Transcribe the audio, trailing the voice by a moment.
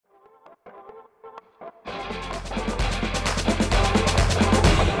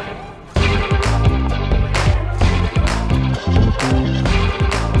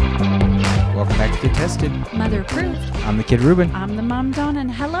Kid Tested. Mother approved. I'm the Kid Ruben. I'm the Mom Dawn,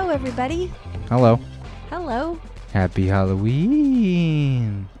 and hello, everybody. Hello. Hello. Happy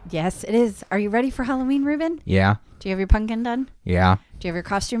Halloween. Yes, it is. Are you ready for Halloween, Ruben? Yeah. Do you have your pumpkin done? Yeah. Do you have your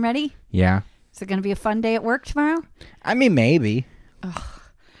costume ready? Yeah. Is it going to be a fun day at work tomorrow? I mean, maybe.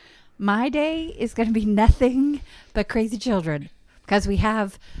 My day is going to be nothing but crazy children because we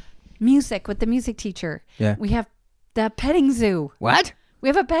have music with the music teacher. Yeah. We have the petting zoo. What? We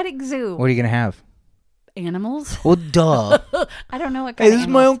have a petting zoo. What are you going to have? Animals? Well, duh. I don't know what Hey, kind this of is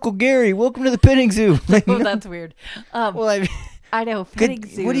my animals. Uncle Gary. Welcome to the petting zoo. Like, Oh, no. that's weird. Well, I know, petting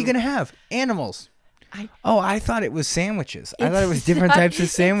zoo. what are you going to have? Animals. I thought it was sandwiches. I thought it was It's different not- types of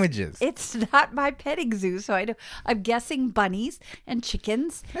sandwiches. It's not my petting zoo, so I'm guessing bunnies and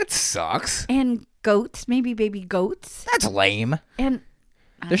chickens That sucks. and goats, maybe baby goats. That's lame. And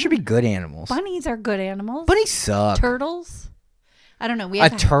There should be good animals. bunnies are good animals. Bunnies suck. Turtles. I don't know. We A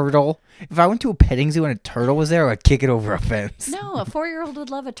have turtle. If I went to a petting zoo and a turtle was there, I'd kick it over a fence. No, a 4-year-old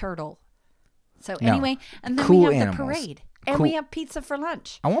would love a turtle. So No. anyway, and then Cool we have animals. the parade. And Cool. we have pizza for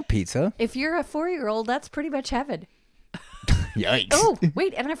lunch. I want pizza. If you're a 4-year-old, that's pretty much heaven. Yikes. Oh,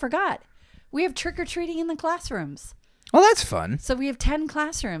 wait, and I forgot. We have trick-or-treating in the classrooms. Well, that's fun. So we have 10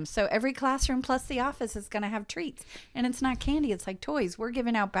 classrooms. So every classroom plus the office is going to have treats. And it's not candy. It's like toys. We're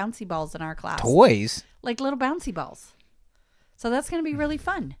giving out bouncy balls in our class. Toys. Like little bouncy balls. So that's going to be really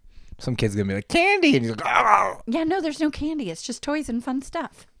fun. Some kid's going to be like, candy. And he's like, oh. Yeah, no, there's no candy. It's just toys and fun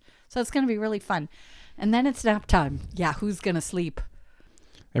stuff. So it's going to be really fun. And then it's nap time. Yeah, who's going to sleep?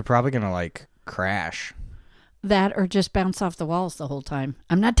 They're probably going to, like, crash. That or just bounce off the walls the whole time.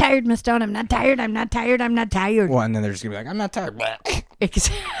 I'm not tired, Miss Dawn. I'm not tired. I'm not tired. I'm not tired. Well, and then they're just going to be like, I'm not tired.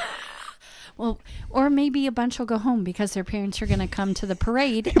 Well, or maybe a bunch will go home because their parents are going to come to the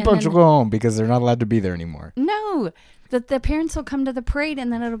parade. A bunch will go home because they're not allowed to be there anymore. No, the parents will come to the parade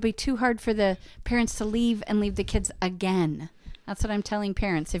and then it'll be too hard for the parents to leave and leave the kids again. That's what I'm telling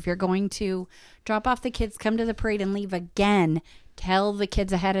parents. If you're going to drop off the kids, come to the parade and leave again, tell the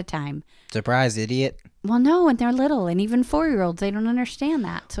kids ahead of time. Surprise, idiot. Well, no, and they're little, and even 4-year-olds, they don't understand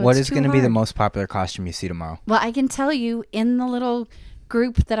that. So What it's is going to be the hard. most popular costume you see tomorrow? Well, I can tell you in the little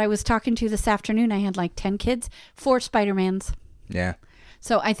group that I was talking to this afternoon, I had like 10 kids, 4 Spider-Mans. Yeah.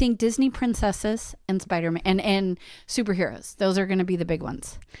 So I think Disney princesses and Spider-Man and superheroes, those are going to be the big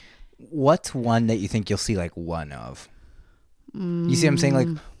ones. What's one that you think you'll see, like, one of? You see what I'm saying? Like,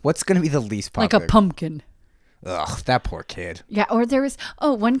 what's going to be the least Like popular? a pumpkin. Ugh, that poor kid. Yeah, or there was,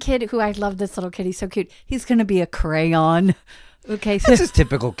 one kid who I love this little kid. He's so cute. He's going to be a crayon. Okay, so That's his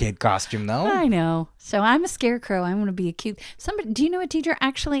typical kid costume, though. I know. So I'm a scarecrow. I want to be a cute. Somebody, do you know a teacher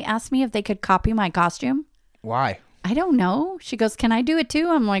actually asked me if they could copy my costume? Why? I don't know. She goes, "Can I do it too?"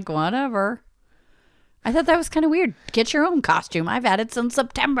 I'm like, "Whatever." I thought that was kind of weird. Get your own costume. I've had it since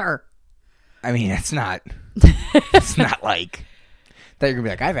September. I mean, it's not like that you're going to be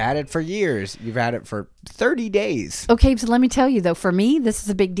like, I've had it for years. You've had it for 30 days. Okay, so let me tell you though, for me, this is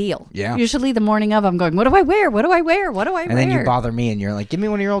a big deal. Yeah. Usually the morning of, I'm going, what do I wear? What do I wear? What do I wear? And then you bother me and you're like, give me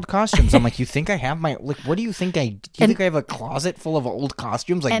one of your old costumes. I'm like, you think I have my, like, what do you think think I have a closet full of old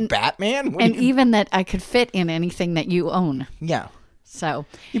costumes like Batman? What And do you- even that I could fit in anything that you own. yeah. So,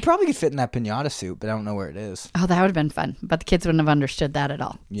 You probably could fit in that pinata suit, but I don't know where it is. oh, that would have been fun. But the kids wouldn't have understood that at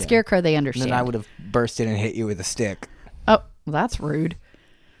all. Yeah. Scarecrow, they And understand. then I would have burst in and hit you with a stick. Oh, well, that's rude.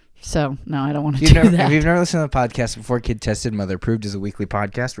 So, no, I don't want to If do you've that. never listened to the podcast before, Kid Tested, Mother Approved is a weekly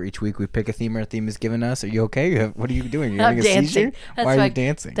podcast where each week we pick a theme or a theme is given us. Are you okay? What are you doing? You're I'm having a seizure? dancing. That's Why are why- you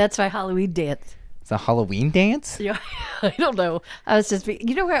dancing? That's why Halloween dance. It's a Halloween dance? Yeah, I don't know. I was just,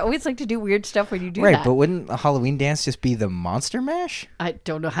 you know, I always like to do weird stuff when you do Right, that. but wouldn't a Halloween dance just be the Monster Mash? I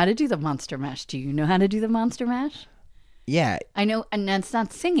don't know how to do the Monster Mash. Do you know how to do the Monster Mash? Yeah. I know, and that's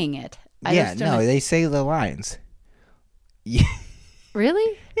not singing it. I Yeah, just don't no, know. they say the lines. Yeah,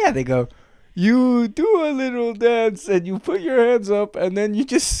 Really? yeah, they go, you do a little dance and you put your hands up and then you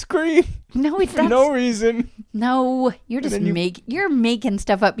just scream No, it's for no reason. No, you're just then you- you're making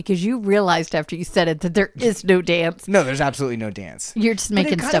stuff up because you realized after you said it that there is no dance. No, there's absolutely no dance. You're just But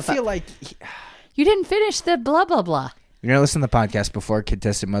making I stuff feel up. like You didn't finish the blah blah blah. you're gonna listen to the podcast before Kid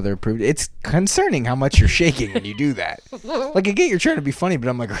Tested, Mother Approved. It's concerning how much you're shaking when you do that. Like, I get you're trying to be funny, but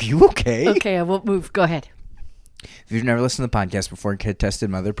I'm like, are you okay? Okay, I won't move. Go ahead. If you've never listened to the podcast before, Kid Tested,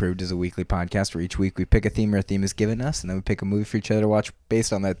 Mother Approved is a weekly podcast where each week we pick a theme or a theme is given us, and then we pick a movie for each other to watch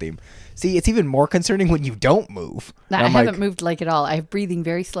based on that theme. See, it's even more concerning when you don't move. No, And I I'm haven't like, moved like at all. I'm breathing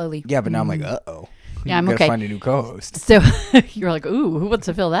very slowly. Yeah, but now I'm like, uh-oh. Yeah, I'm gotta okay. find a new co-host. So you're like, ooh, who wants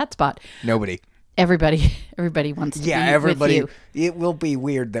to fill that spot? Nobody. Everybody wants to Yeah, be everybody. with you. It will be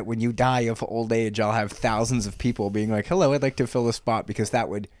weird that when you die of old age, I'll have thousands of people being like, hello, I'd like to fill a spot, because that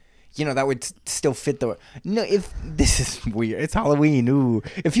would, that would still fit the. No, if this is weird, it's Halloween. Ooh,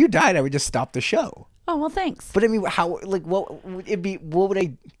 if you died, I would just stop the show. Oh, well, thanks. But I mean, how? Like, what would it be? What would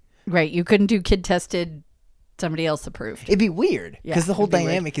I? Right, you couldn't do kid tested, somebody else approved. It'd be weird because Yeah, the whole it'd be weird.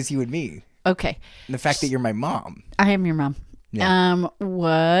 dynamic is you and me, Okay, and the fact that you're my mom. I am your mom. Yeah.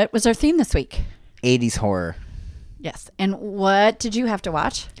 What was our theme this week? 80s horror. Yes, and what did you have to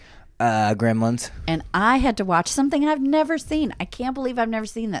watch? Gremlins. And I had to watch something I've never seen. I can't believe I've never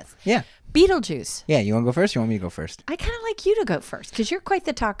seen this. Yeah. Beetlejuice. Yeah. You want to go first? Or you want me to go first? I kind of like you to go first because you're quite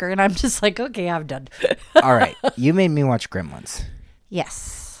the talker, and I'm just like, okay, I'm done. All right. You made me watch Gremlins.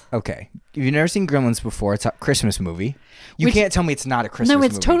 Yes. Okay. If you've never seen Gremlins before, it's a Christmas movie. You Which- can't tell me it's not a Christmas movie.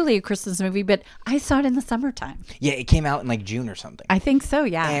 No, it's totally a Christmas movie, but I saw it in the summertime. Yeah, it came out in like June or something. I think so,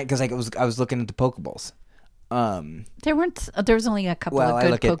 yeah. Because I was looking at the Pokeballs. There was only a couple Well, of I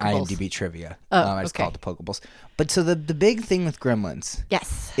good look at Pokeballs. IMDb trivia. Oh, I just okay. call it the Pokeballs. But so the big thing with Gremlins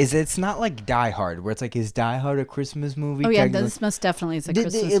Yes. is it's not like Die Hard, where it's like, is Die Hard a Christmas movie? Oh, yeah, Technically- this most definitely is a The-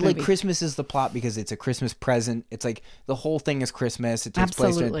 Christmas like movie. Christmas is the plot because it's a Christmas present. It's like the whole thing is Christmas. It takes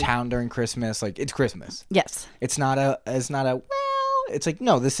place in Absolutely. a town during Christmas. Like it's Christmas. Yes. It's not a well, it's like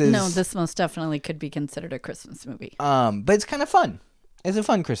no, this is No, this most definitely could be considered a Christmas movie. but it's kind of fun. It's a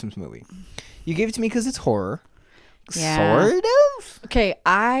fun Christmas movie. You gave it to me because it's horror. Yeah. Sort of. Okay,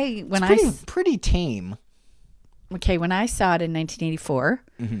 when Pretty tame. I saw it in 1984,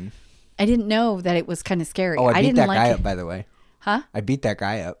 I didn't know that it was kind of scary. Oh, I beat didn't that like guy it. up, by the way. Huh? I beat that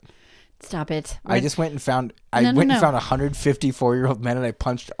guy up. Stop it. I just went and found. No, no, no. 154-year-old men, and I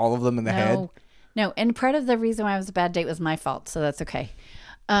punched all of them in the head. No, and part of the reason why it was a bad date was my fault, so that's okay.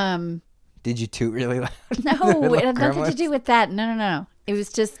 Did you toot really loud? No, it had nothing to Gremlins? do with that. No. It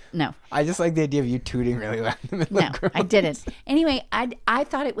was just no. I just like the idea of you tooting really loud in the middle No, of I Gremlins. didn't. Anyway, I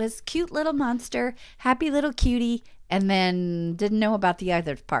thought it was cute little monster, happy little cutie, and then didn't know about the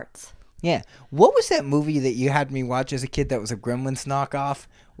other parts. Yeah. What was that movie that you had me watch as a kid that was a Gremlins knockoff?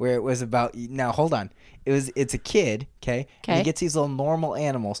 Where it was about now, hold on. It's a kid, okay? And he gets these little normal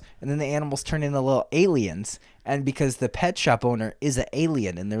animals, and then the animals turn into little aliens. And because the pet shop owner is an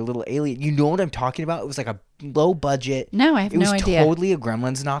alien, and they're little alien, you know what I'm talking about? It was like a low budget. No, I have no idea. It was totally a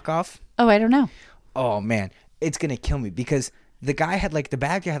Gremlins knockoff. Oh, I don't know. Oh man, it's gonna kill me because the guy had the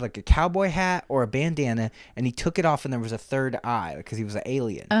bad guy had like a cowboy hat or a bandana, and he took it off, and there was a third eye because he was an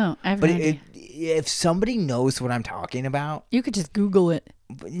alien. Oh, I have But no idea. if somebody knows what I'm talking about, You could just Google it.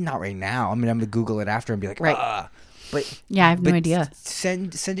 but not right now. I mean, I'm gonna Google it after and be like, Right. Ugh. But Yeah, I have no but idea.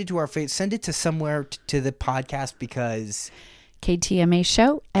 Send it to our face. Send it to somewhere to the podcast because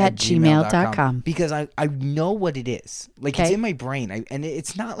KTMAshow@gmail.com. because I know what it is. Like it's Okay. in my brain. And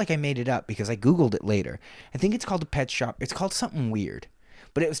it's not like I made it up because I Googled it later. I think it's called a pet shop. It's called something weird,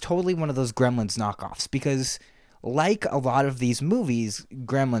 but it was totally one of those Gremlins knockoffs because. Like a lot of these movies,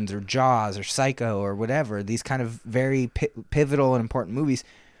 Gremlins or Jaws or Psycho or whatever, these kind of very pivotal and important movies,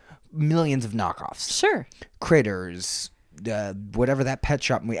 millions of knockoffs. Sure. Critters, whatever that pet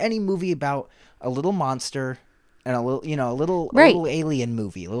shop movie, any movie about a little monster and a little, a little alien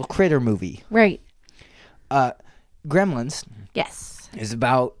movie, a little critter movie. Right. Gremlins Yes. is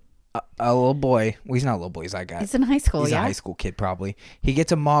about a little boy. Well, he's not a little boy. He's like He's in high school, he's yeah? a high school kid probably. He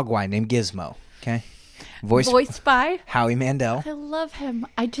gets a mogwai named Gizmo. Okay, Voiced by? Howie Mandel. I love him.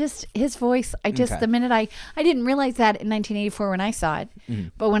 His voice, Okay. the minute I didn't realize that in 1984 when I saw it.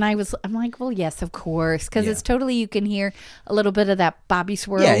 But when I'm like, well, yes, of course. Because Yeah. it's totally, you can hear a little bit of that Bobby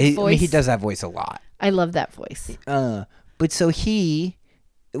Swirl Yeah, voice. he does that voice a lot. I love that voice. But so the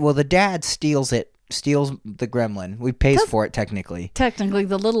dad steals the gremlin. We pays for it technically. Technically,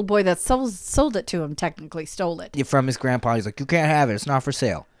 the little boy that sold it to him technically stole it. From his grandpa. He's like, you can't have it. It's not for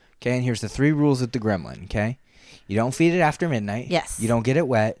sale. Okay, and here's the 3 rules of the gremlin. Okay, you don't feed it after midnight. Yes. You don't get it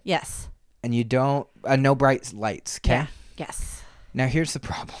wet, Yes. and you don't no bright lights. Okay. Yeah. Yes. Now here's the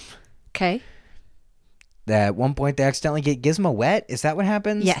problem. Okay. That at one point they accidentally get Gizmo wet. Is that what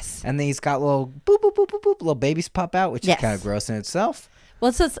happens? Yes. And then he's got little boop boop boop boop boop little babies pop out, which Yes. is kind of gross in itself.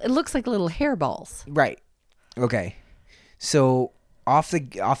 Well, it looks like little hairballs. Right. Okay. So off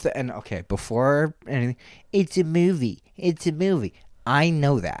the and okay, before anything, it's a movie. It's a movie. I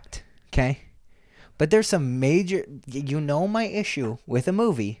know that. Okay? But there's some major my issue with a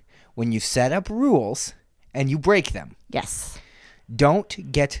movie when you set up rules and you break them. Yes.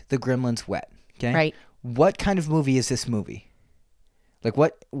 Don't get the gremlins wet. Okay? Right. What kind of movie is this movie? Like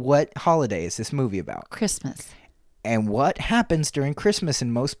what holiday is this movie about? Christmas. And what happens during Christmas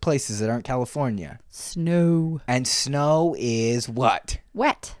in most places that aren't California? Snow. And snow is what?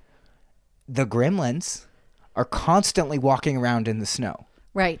 Wet. The gremlins are constantly walking around in the snow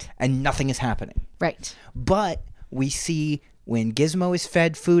Right. and nothing is happening. Right. But we see when Gizmo is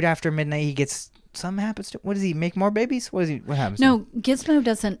fed food after midnight, he gets something happens to. What does he make more babies? What happens? No, Gizmo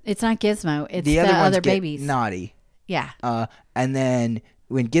doesn't. It's not Gizmo. It's the ones other get babies. naughty. Yeah. And then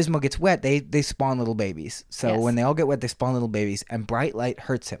when Gizmo gets wet, they spawn little babies. So Yes. when they all get wet, they spawn little babies, and bright light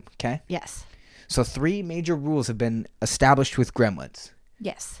hurts him. Okay. Yes. So 3 major rules have been established with gremlins.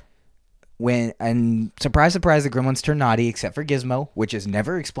 Yes. And surprise, surprise, the gremlins turn naughty, except for Gizmo, which is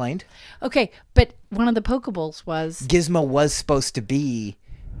never explained. Okay, but one of the Pokeballs was Gizmo was supposed to be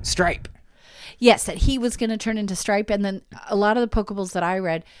Stripe. yes, that he was going to turn into Stripe, and then a lot of the Pokeballs that I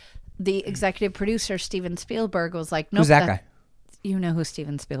read, the executive producer Steven Spielberg was like, "Nope." Who's that guy? You know who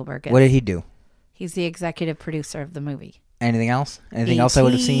Steven Spielberg is? What did he do? He's the executive producer of the movie. Anything else? Anything else I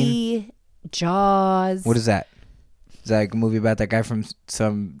would have seen? E.T., Jaws. What is that? Is that like a movie about that guy from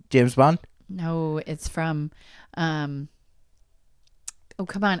some James Bond? No, it's from. Oh,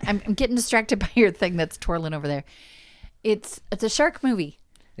 come on! I'm getting distracted by your thing that's twirling over there. It's a shark movie.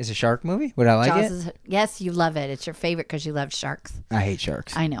 It's a shark movie? Would I like Jaws it? is, yes, you love it. It's your favorite because you love sharks. I hate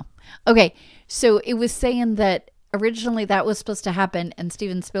sharks. I know. Okay, so it was saying that originally that was supposed to happen, and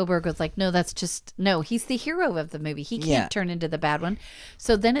Steven Spielberg was like, "No, no. He's the hero of the movie. He can't turn into the bad one."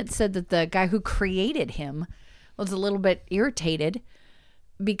 So then it said that the guy who created him was a little bit irritated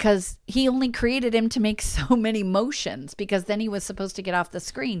because he only created him to make so many motions because then he was supposed to get off the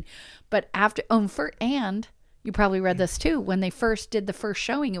screen. But after and you probably read this too, when they first did the first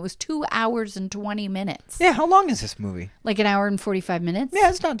showing, it was 2 hours and 20 minutes. Yeah, how long is this movie? Like an hour and 45 minutes. Yeah,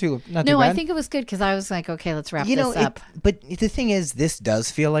 it's not too bad. No, I think it was good because I was like, okay, let's wrap this up. But the thing is, this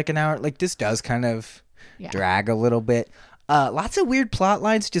does feel like an hour. Like, this does kind of drag a little bit. Lots of weird plot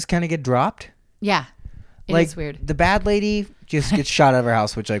lines just kind of get dropped. Yeah. It's weird. The bad lady just gets shot out of her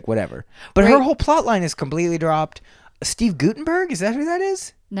house, which, like, whatever. But her whole plot line is completely dropped. Steve Guttenberg? Is that who that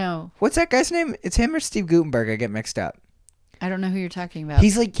is? No. What's that guy's name? It's him or Steve Guttenberg? I get mixed up. I don't know who you're talking about.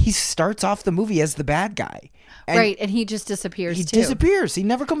 He starts off the movie as the bad guy. And he just disappears He too. disappears. He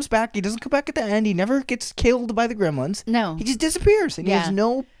never comes back. He doesn't come back at the end. He never gets killed by the gremlins. No. He just disappears. And he has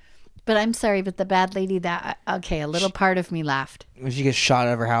no... But I'm sorry, but the bad lady a little part of me laughed. When she gets shot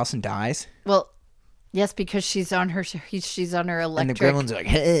out of her house and dies. Well, yes, because she's on her electric... And the gremlins are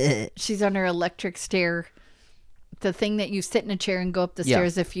like... She's on her electric stair. The thing that you sit in a chair and go up the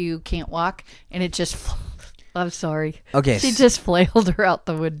stairs if you can't walk. And it just... I'm sorry. Okay. She just flailed her out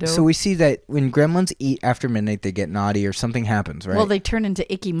the window. So we see that when gremlins eat after midnight, they get naughty or something happens, right? Well, they turn into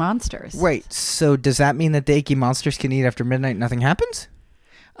icky monsters. Right. So does that mean that the icky monsters can eat after midnight and nothing happens?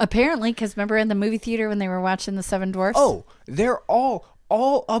 Apparently, because remember in the movie theater when they were watching The Seven Dwarfs? Oh, they're all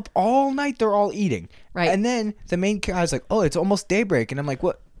up all night. They're all eating. Right. And then the main guy's like, oh, it's almost daybreak. And I'm like,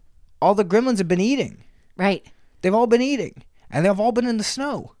 what? All the gremlins have been eating. Right. They've all been eating. And they've all been in the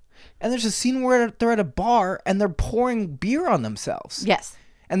snow. And there's a scene where they're at a bar and they're pouring beer on themselves. Yes.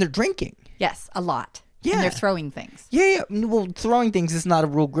 And they're drinking. Yes, a lot. Yeah. And they're throwing things. Yeah. Well, throwing things is not a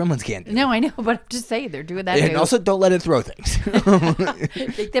rule gremlins can't do. No, I know, but I'm just saying they're doing that And too. also, don't let it throw things.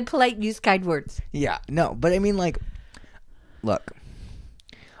 Make them polite and use kind words. Yeah. No, but I mean, like, look,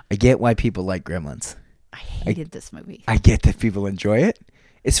 I get why people like gremlins. I hated this movie. I get that people enjoy it.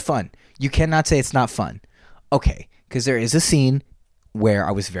 It's fun. You cannot say it's not fun. Okay, because there is a scene where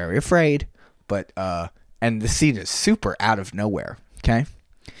I was very afraid, but and the scene is super out of nowhere. Okay,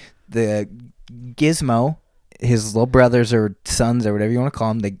 the Gizmo, his little brothers or sons or whatever you want to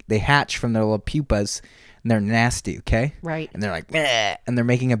call them, they hatch from their little pupas and they're nasty. Okay, Right. and they're like, meh, and they're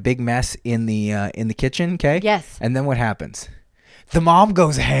making a big mess in the kitchen. Okay, Yes. and then what happens? The mom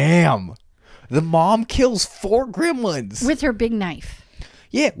goes ham. The mom kills 4 gremlins With her big knife.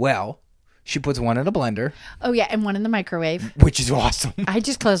 Yeah, well, she puts one in a blender, Oh, yeah, and one in the microwave. which is awesome. I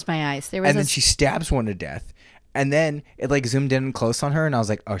just closed my eyes. There was And then she stabs one to death. And then it like zoomed in close on her, and I was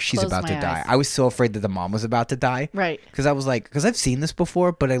like, "Oh, she's Close about to my die." eyes. I was so afraid that the mom was about to die, Right. Because I was like, because I've seen this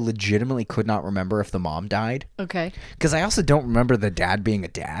before, but I legitimately could not remember if the mom died. Okay. Because I also don't remember the dad being a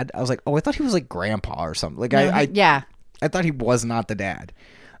dad. I was like, oh, I thought he was like grandpa or something. Like No, I thought he was not the dad.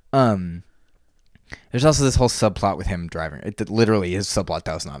 There's also this whole subplot with him driving. Literally, his subplot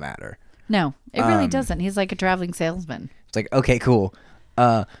does not matter. No, it really doesn't. He's like a traveling salesman. It's like, okay, cool.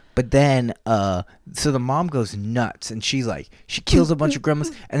 But then, so the mom goes nuts, and she kills a bunch of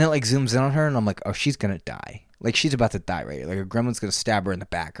gremlins, and then like zooms in on her, and I'm like, oh, she's gonna die. Like she's about to die, right? Like a gremlin's gonna stab her in the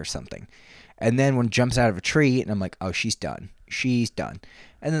back or something. And then one jumps out of a tree, and I'm like, oh, she's done. She's done.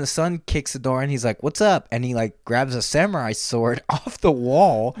 And then the son kicks the door, and he's like, what's up? And he like grabs a samurai sword off the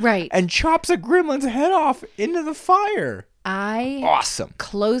wall, Right. and chops a gremlin's head off into the fire. I Awesome.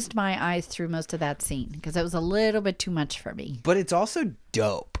 closed my eyes through most of that scene because it was a little bit too much for me. But it's also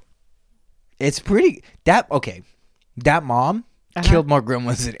dope. It's pretty okay. That mom Uh-huh. killed more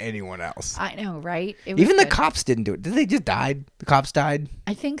gremlins than anyone else. I know, right? It was Even the good. cops didn't do it. Did they just died? The cops died?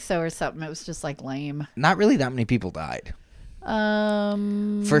 I think so or something. It was just like lame. Not really that many people died.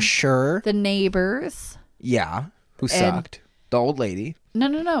 For sure. The neighbors. Yeah. Who sucked. The old lady.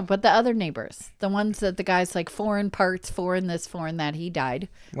 No. But the other neighbors, the ones that the guy's like foreign parts, foreign this, foreign that. He died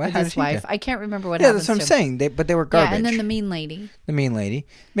What? with How his did he wife. die? I can't remember what Yeah, happened. that's what I'm saying. But they were Yeah, garbage. and then the mean lady, the mean lady.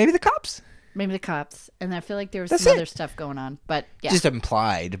 Maybe the cops. maybe the cops, and I feel like there was That's some it. other stuff going on. But yeah, Just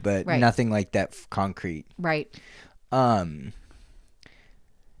implied, but Right. nothing like that concrete. right.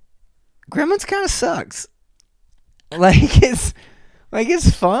 Gremlins kind of sucks.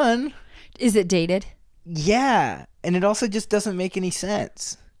 It's fun. Is it dated? Yeah, and it also just doesn't make any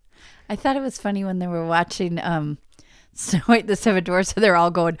sense. I thought it was funny when they were watching Snow White and the Seven Dwarfs, so they're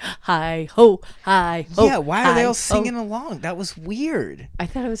all going hi ho, hi ho. Yeah, why are they hi, all ho." singing along? That was weird. I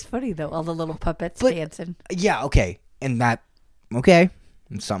thought it was funny though, all the little puppets But- dancing. Yeah, okay. And that, okay,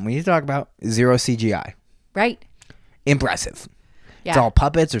 it's something we need to talk about. Zero CGI. Right? Impressive. Yeah. It's all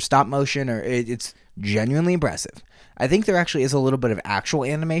puppets or stop motion, or it's genuinely impressive. I think there actually is a little bit of actual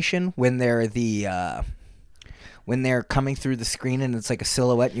animation when they're when they're coming through the screen and it's like a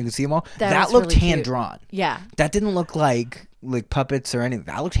silhouette and you can see them all. That That was looked really cute. hand drawn. Yeah. That didn't look like puppets or anything.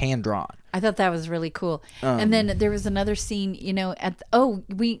 That looked hand drawn. I thought that was really cool. And then there was another scene,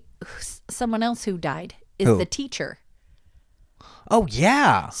 someone else who died is Who? the teacher. Oh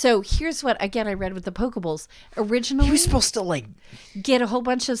yeah, So here's what, again, I read with the Pokeballs. Originally, he was supposed to get a whole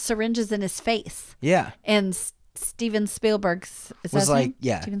bunch of syringes in his face. yeah. And Steven Spielberg, is Was that his like, name?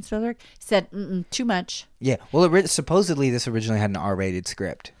 yeah. Steven Spielberg said, too much. Yeah. Well, supposedly this originally had an R-rated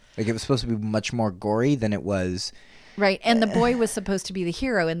script. Like it was supposed to be much more gory than it was. Right. And the boy was supposed to be the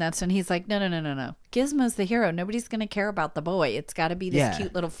hero. And that's when he's like, no. Gizmo's the hero. Nobody's going to care about the boy. It's got to be this Yeah.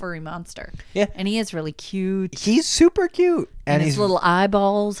 cute little furry monster. Yeah. And he is really cute. He's super cute, And he's his little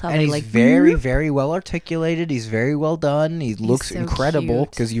eyeballs, how and they he's like very, very well articulated. He's very well done. He looks so incredible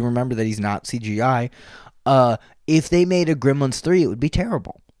cute. because you remember that he's not CGI. If they made a Gremlins 3, it would be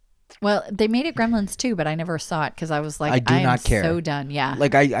terrible. Well, they made it Gremlins too, but I never saw it because I was like, I do am not care. so done. Yeah.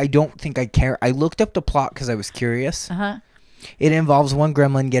 Like I don't think I care. I looked up the plot because I was curious. Uh-huh. It involves one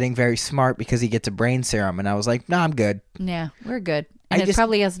gremlin getting very smart because he gets a brain serum, and I was like, "Nah, I'm good." Yeah, we're good. And it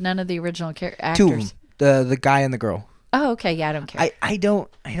probably has none of the original actors. Two of them, the guy and the girl. Oh, okay. Yeah, I don't care. I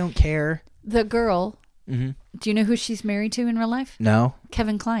don't care. The girl, Mm-hmm. do you know who she's married to in real life? No.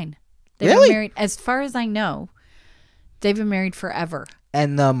 Kevin Kline. They've Really? been married, as far as I know, they've been married forever.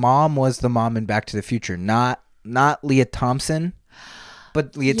 And the mom was the mom in Back to the Future, not Leah Thompson,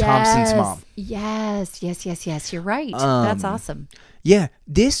 but Leah Thompson's mom. Yes. You're right. That's awesome. Yeah,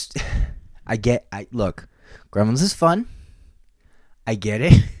 this look, Gremlins is fun. I get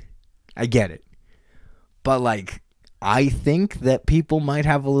it. But like I think that people might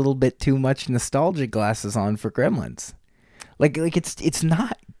have a little bit too much nostalgia glasses on for Gremlins. Like it's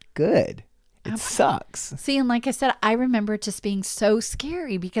not good. It sucks. See, and like I said, I remember it just being so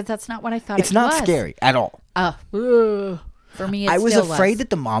scary because that's not what I thought It's it not was. scary at all. For me, I was afraid that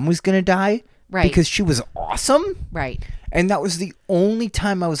the mom was going to die Right. because she was awesome. Right. And that was the only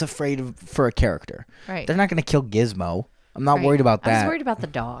time I was afraid for a character. Right. They're not going to kill Gizmo. I'm not Right. worried about I was that. worried about the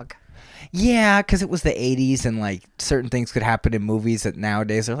dog. Yeah, because it was the 80s and like certain things could happen in movies that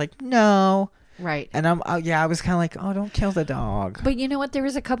nowadays are like, no. Right. And I was kind of like, oh, don't kill the dog. But you know what? There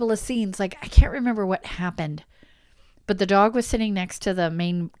was a couple of scenes, like, I can't remember what happened, but the dog was sitting next to the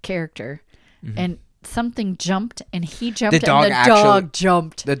main character and something jumped and he jumped Mm-hmm. dog and the actually- dog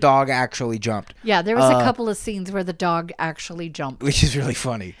jumped. The dog actually jumped, Yeah, there was a couple of scenes where the dog actually jumped. which is really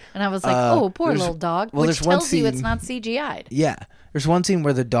funny. And I was like, oh, poor there's- little dog, well, which there's one tells you it's scene- not CGI'd. Yeah. There's one scene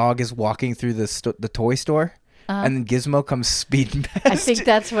where the dog is walking through the toy store and then Gizmo comes speeding past. I think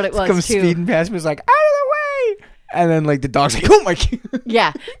that's what it was, comes too. speeding past me. He's like, out of the way. And then like the dog's like, oh my God.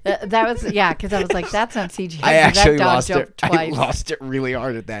 Yeah, that was, because I was like, that's not CGI. I That actually dog lost it. jumped I twice. lost it really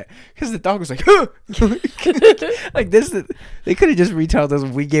hard at that because the dog was like, huh! Like this. They could have just retold us.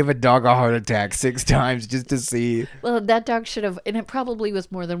 We gave a dog a heart attack 6 times just to see. Well, that dog should have, and it probably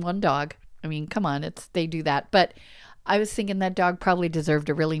was more than one dog. I mean, come on, they do that. But I was thinking that dog probably deserved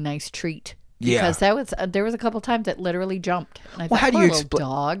a really nice treat. Yeah. Because that was there was a couple times that literally jumped. And I Well, thought, how do poor you little explain?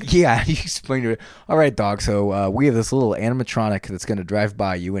 dog? Yeah, how do you explain to it? All right, dog. So we have this little animatronic that's going to drive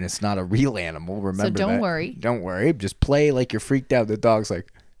by you, and it's not a real animal. Remember don't that. worry. Don't worry. Just play like you're freaked out. The dog's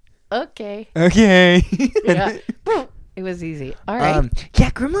like, Okay. okay. Yeah. It was easy. All right.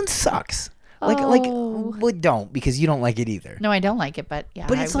 Yeah, Gremlins sucks. Oh. Well, don't because you don't like it either. No, I don't like it, but yeah.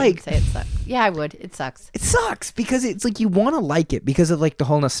 But I it's wouldn't like- say it sucks. Yeah, I would. It sucks. It sucks because it's like you want to like it because of like the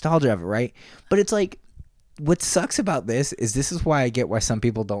whole nostalgia of it, right? But it's like what sucks about this is why I get why some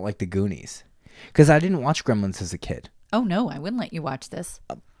people don't like the Goonies, because I didn't watch Gremlins as a kid. Oh no, I wouldn't let you watch this.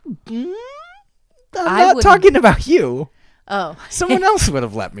 I'm not talking about you. Oh, Someone else would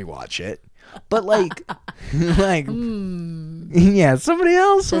have let me watch it. But like, yeah, somebody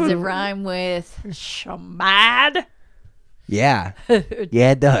else. Does it would- rhyme with Shamad? Yeah,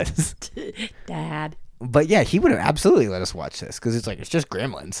 yeah, it does. Dad. But yeah, he would have absolutely let us watch this because it's just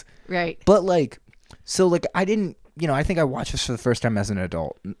Gremlins. Right. But like, so like, I didn't, I think I watched this for the first time as an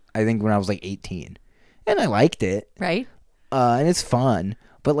adult. I think when I was like 18, and I liked it, Right. and it's fun.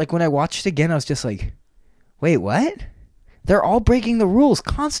 But like when I watched it again, I was just like, wait, what? They're all breaking the rules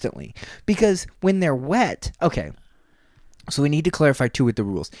constantly because when they're wet, okay. So we need to clarify too with the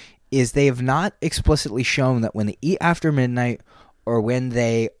rules is they have not explicitly shown that when they eat after midnight or when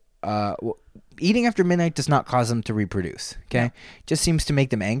they eating after midnight does not cause them to reproduce. Okay, No. just seems to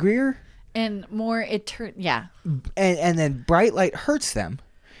make them angrier, And more yeah. and then bright light hurts them,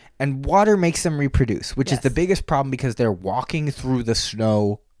 and water makes them reproduce, which is Yes. the biggest problem because they're walking through the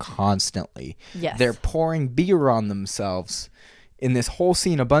snow constantly. Yes. They're pouring beer on themselves. In this whole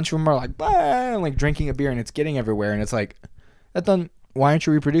scene, a bunch of them are like, bah, like drinking a beer, and it's getting everywhere, and it's like, that done. Why aren't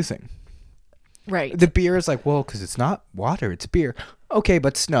you reproducing? Right. The beer is like, well, because it's not water, it's beer. Okay,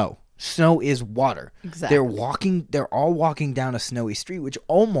 but snow. Snow is water. Exactly. They're all walking down a snowy street, which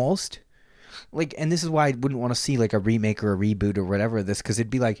almost, like, and this is why I wouldn't want to see, like, a remake or a reboot or whatever of this, because it'd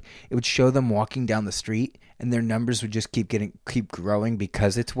be like, it would show them walking down the street, and their numbers would just keep growing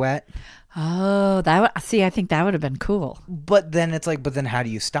because it's wet. Oh, I think that would have been cool. But then it's like, how do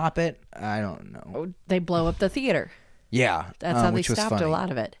you stop it? I don't know. They blow up the theater. Yeah. That's how they which was stopped funny. a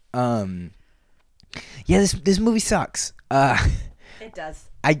lot of it. Yeah, this movie sucks. It does.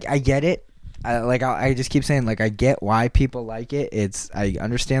 I get it. I just keep saying, like, I get why people like it. I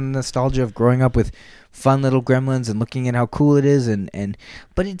understand the nostalgia of growing up with fun little Gremlins and looking at how cool it is,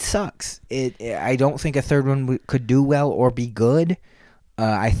 but it sucks. I don't think a third one could do well or be good.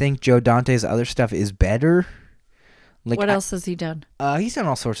 I think Joe Dante's other stuff is better. Like, What else has he done? He's done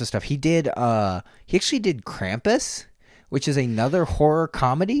all sorts of stuff. He actually did Krampus, which is another horror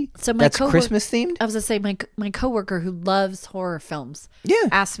comedy So my that's Christmas themed. I was gonna say my coworker who loves horror films Yeah.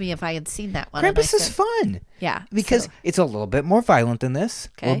 asked me if I had seen that one. and I Krampus is said, fun. Yeah, Because so- it's a little bit more violent than this, a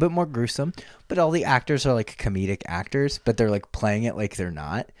Okay. little bit more gruesome, but all the actors are like comedic actors, but they're like playing it like they're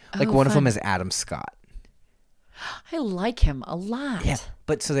not. Like Oh, one of them fun. is Adam Scott. I like him a lot. Yeah,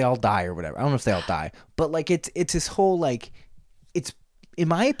 but so they all die or whatever. I don't know if they all die, but like it's this whole like it's in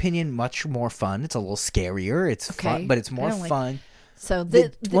my opinion much more fun. It's a little scarier. It's Okay. fun, but it's I more don't like- fun. So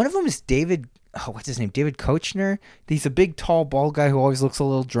One of them is David. Oh, what's his name? David Koechner. He's a big, tall, bald guy who always looks a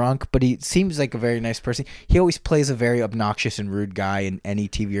little drunk, but he seems like a very nice person. He always plays a very obnoxious and rude guy in any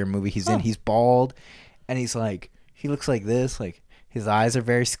TV or movie he's in. He's bald, and he looks like this. Like his eyes are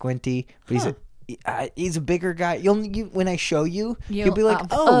very squinty, but he's a bigger guy. When I show you'll be like,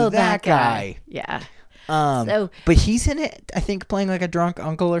 oh, that guy. Yeah. But he's in it, I think, playing like a drunk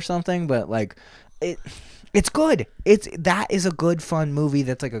uncle or something. But like, it's good. That is a good, fun movie.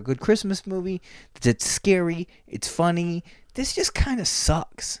 That's like a good Christmas movie. It's scary. It's funny. This just kind of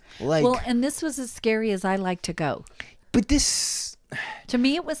sucks. Like, Well, and this was as scary as I like to go. but this, To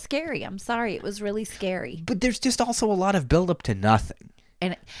me, it was scary. I'm sorry, it was really scary. but there's just also a lot of build up to nothing.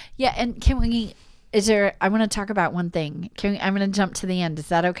 And yeah, and can we? Is there? I want to talk about one thing. I'm going to jump to the end. Is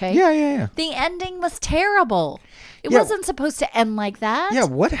that okay? Yeah. The ending was terrible. It Yeah. wasn't supposed to end like that. Yeah,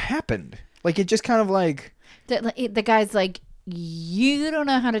 what happened? Like, it just kind of like, The guy's like, you don't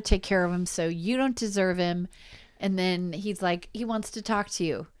know how to take care of him, so you don't deserve him. And then he's like, he wants to talk to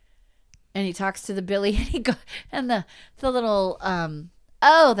you, and he talks to the Billy, and the little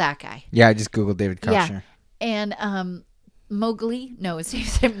that guy. yeah, I just Googled David Koechner. Yeah, and Mowgli. No, his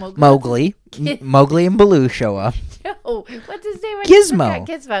name's Mowgli. Mowgli. Mowgli and Baloo show up. No, what's his name? I just Gizmo.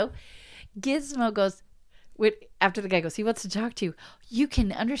 forgot. Gizmo. Gizmo goes. After the guy goes, he wants to talk to you. You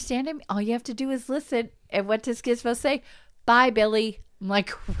can understand him. All you have to do is listen. And what does Gizmo say? Bye, Billy. I'm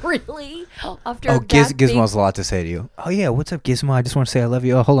like, really? After that Gizmo's a lot to say to you. Oh yeah, what's up, Gizmo? I just want to say I love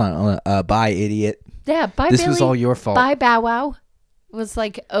you. Oh, hold on. Bye, idiot. Yeah, bye, This Billy. was all your fault. Bye, Bow Wow. It was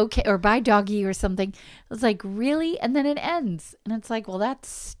like, okay, or bye, Doggy, or something. It was like, really? And then it ends. And it's like, well, that's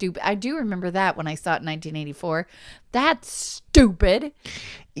stupid. I do remember that when I saw it in 1984. That's stupid.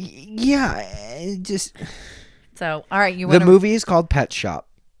 Yeah, it just So, all right, you the want to... movie is called Pet Shop.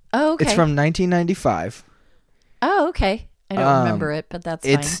 Oh, okay. It's from 1995. Oh, okay. I don't remember it, but that's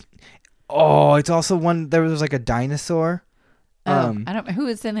fine. It's also one. There was like a dinosaur. I don't. Who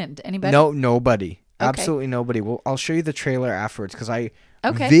is in it? Anybody? No, nobody. Okay. Absolutely nobody. Well, I'll show you the trailer afterwards because I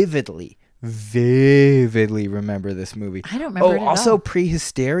Okay. vividly vividly remember this movie. I don't remember it at also all.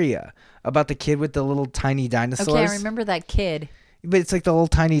 Pre-Hysteria, about the kid with the little tiny dinosaurs. Okay, I remember that kid. But it's like the little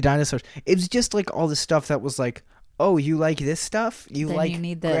tiny dinosaurs. It's just like all the stuff that was like, oh, you like this stuff? You Then like you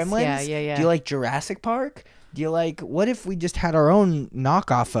need this. Gremlins? Yeah. Do you like Jurassic Park? Do you like, what if we just had our own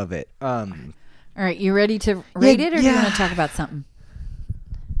knockoff of it? All right, you ready to rate it, or do you want yeah. to talk about something?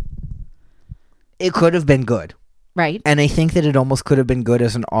 It could have been good. Right. And I think that it almost could have been good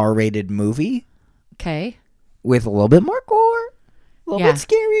as an R-rated movie Okay. with a little bit more gore, a little Yeah. bit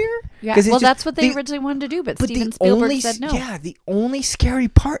scarier. Yeah. 'Cause it's Well, just- that's what they originally wanted to do, but Steven the Spielberg only, said no. Yeah, the only scary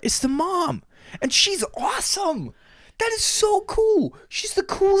part is the mom. And she's awesome. That is so cool. She's the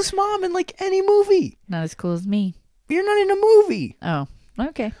coolest mom in like any movie. Not as cool as me. You're not in a movie. Oh,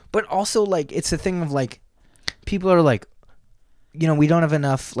 okay. But also, like, it's a thing of like, people are like, we don't have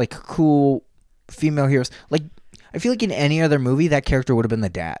enough like cool female heroes. Like, I feel like in any other movie, that character would have been the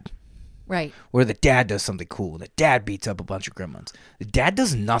dad. Right. Where the dad does something cool. The dad beats up a bunch of gremlins. The dad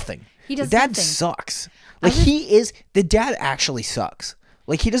does nothing. He does the dad nothing. sucks. Like, the dad actually sucks.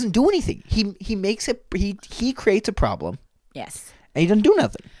 Like, he doesn't do anything. He makes it, he creates a problem, Yes. and he doesn't do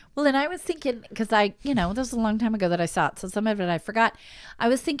nothing. Well, and I was thinking, because this was a long time ago that I saw it, so some of it I forgot. I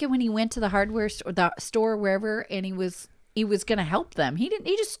was thinking when he went to the hardware store, the store, wherever, and he was going to help them. He didn't.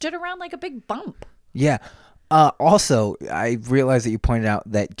 He just stood around like a big bump. Yeah. Also, I realized that you pointed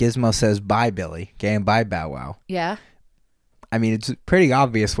out that Gizmo says bye, Billy, okay, and bye, Bow Wow. Yeah. I mean, it's pretty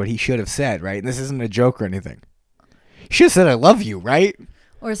obvious what he should have said, right? And this isn't a joke or anything. He should have said, I love you, right?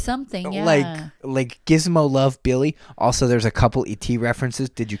 Or something. Yeah. Like Gizmo loved Billy. Also, there's a couple E.T. references.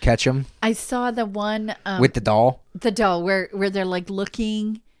 Did you catch them? I saw the one With the doll? the doll where they're like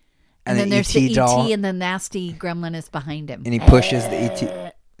looking, And then the there's E.T. the doll. ET, and the nasty gremlin is behind him. And he pushes the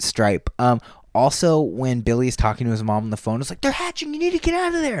E.T. stripe. Also, when Billy's talking to his mom on the phone, it's like, they're hatching. You need to get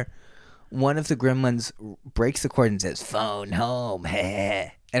out of there. One of the gremlins breaks the cord and says, phone home,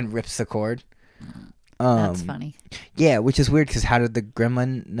 and rips the cord. That's funny. Yeah, which is weird because how did the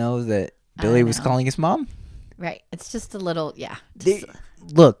gremlin know that Billy was calling his mom? Right. It's just a little, yeah.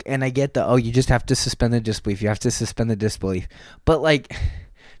 Look, and I get you just have to suspend the disbelief. You have to suspend the disbelief. But, like,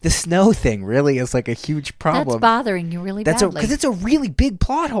 the snow thing really is, like, a huge problem. That's bothering you really badly. Because it's a really big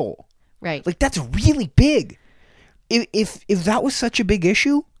plot hole. Right. Like, that's really big. If that was such a big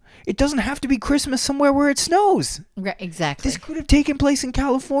issue, it doesn't have to be Christmas somewhere where it snows. Right, exactly. This could have taken place in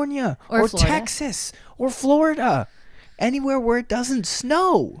California Or Florida. Texas or Florida. Anywhere where it doesn't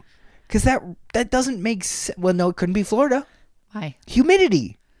snow. Because that doesn't make sense. Well, no, it couldn't be Florida. Why?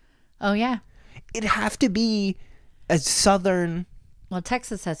 Humidity. Oh, yeah. It'd have to be a southern. Well,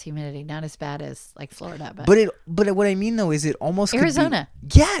 Texas has humidity, not as bad as like Florida, but But what I mean though is it almost Arizona. Could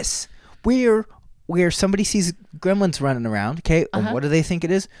be, yes, where somebody sees gremlins running around. Okay, and what do they think it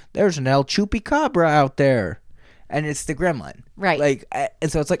is? There's an El Chupacabra out there, and it's the gremlin. Right. Like, and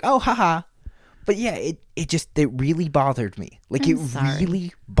so it's like, oh, haha. But yeah, it really bothered me. Like, I'm sorry.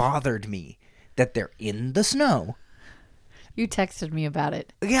 really bothered me that they're in the snow. you texted me about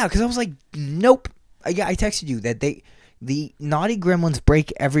it. Yeah, because I was like, nope. I texted you that the naughty gremlins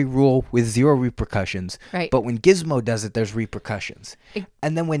break every rule with zero repercussions. Right. But when Gizmo does it, there's repercussions. It-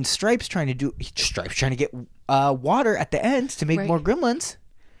 And then when Stripe's trying to get water at the end to make Right. more gremlins,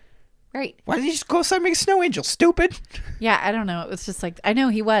 Right. why didn't you just go outside and make a snow angel? Stupid. Yeah, I don't know. It was just like, I know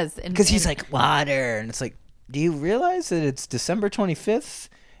he was. Because he's like, water. And it's like, do you realize that it's December 25th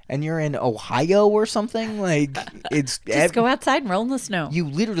and you're in Ohio or something? Like, it's... just go outside and roll in the snow. You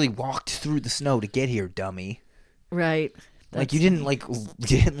literally walked through the snow to get here, dummy. Right. Like, you didn't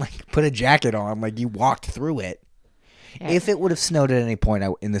put a jacket on. Like, you walked through it. Yeah. If it would have snowed at any point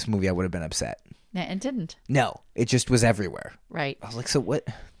in this movie, I would have been upset. Yeah, it didn't. No, it just was everywhere. Right. I was like, so what?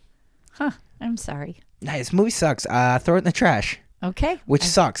 Huh. I'm sorry. Nah, this movie sucks. Throw it in the trash. Okay. Which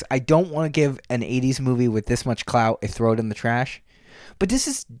sucks. I don't want to give an 80s movie with this much clout a throw it in the trash. But this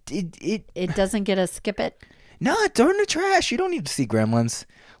is... It doesn't get a skip it. No, throw it in the trash. You don't need to see Gremlins.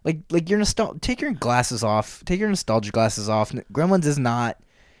 Like your take your glasses off. Take your nostalgia glasses off. Gremlins is not...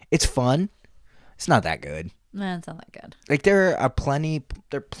 It's fun. It's not that good. No, it's not that good. Like, there are plenty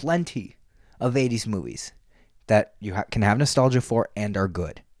of 80s movies that you can have nostalgia for and are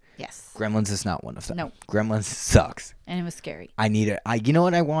good. Yes. Gremlins is not one of them. No. Gremlins sucks. And it was scary. I need it. You know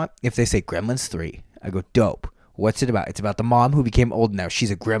what I want? If they say Gremlins 3, I go, dope. What's it about? It's about the mom who became old now.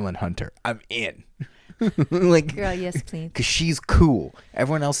 She's a gremlin hunter. I'm in. Like, Girl, yes, please. because she's cool.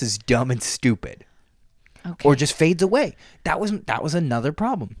 Everyone else is dumb and stupid. Okay. Or just fades away. That was another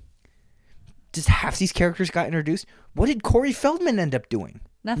problem. Just half these characters got introduced. What did Corey Feldman end up doing?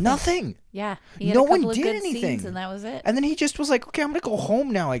 Nothing. Yeah. He had No a couple one of did good anything. scenes, and that was it. And then he just was like, okay, I'm going to go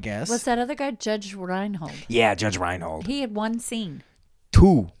home now, I guess. What's that other guy? Judge Reinhold. Yeah, Judge Reinhold. He had one scene.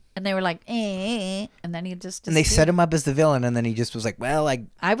 2. And they were like, and then he just And they disappeared. set him up as the villain, and then he just was like, well,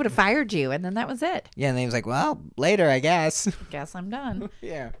 I would have fired you, and then that was it. yeah, and then he was like, well, later, I guess. Guess I'm done.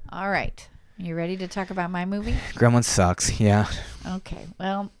 Yeah. All right. You ready to talk about my movie? Gremlins sucks, yeah. Okay.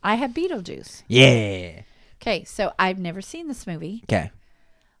 Well, I have Beetlejuice. Yeah. Okay, so I've never seen this movie. Okay.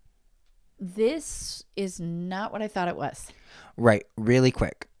 This is not what I thought it was. Right, really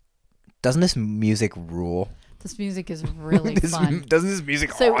quick. Doesn't this music rule? This music is really fun. Doesn't this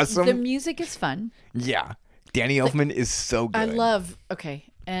music So awesome? the music is fun. Yeah. Danny Elfman is so good. I love,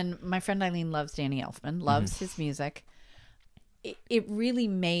 and my friend Eileen loves Danny Elfman, loves his music. It really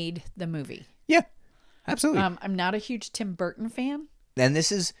made the movie. Yeah, absolutely. I'm not a huge Tim Burton fan. And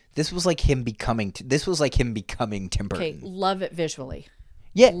this was like him becoming Tim Burton. Okay, love it visually.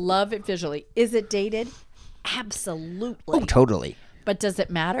 Yeah. Love it visually. Is it dated? Absolutely. Oh, totally. But does it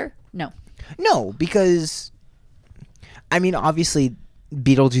matter? No. No, because I mean, obviously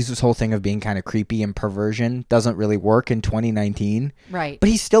Beetlejuice's whole thing of being kind of creepy and perversion doesn't really work in 2019. Right. But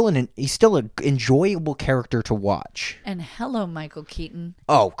he's still an enjoyable character to watch. And hello, Michael Keaton.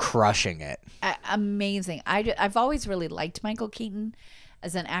 Oh, crushing it. Amazing. I've always really liked Michael Keaton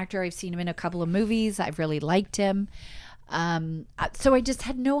as an actor. I've seen him in a couple of movies. I've really liked him. So I just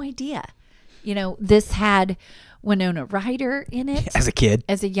had no idea. You know, this had Winona Ryder in it. As a kid.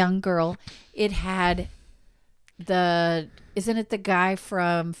 As a young girl. It had isn't it the guy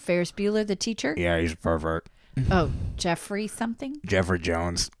from Ferris Bueller, the teacher? Yeah, he's a pervert. Oh, Jeffrey something? Jeffrey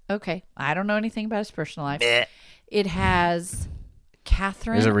Jones. Okay. I don't know anything about his personal life. Blech. It has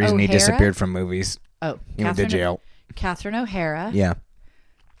Catherine There's a reason O'Hara. he disappeared from movies. Oh, He went to jail. Catherine O'Hara. Yeah.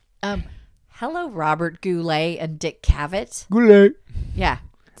 Hello, Robert Goulet and Dick Cavett. Goulet. Yeah.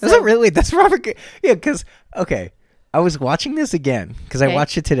 Is it really? That's Robert. Yeah, because I was watching this again because I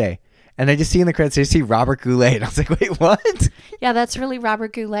watched it today, and I just see in the credits I see Robert Goulet, and I was like, wait, what? Yeah, that's really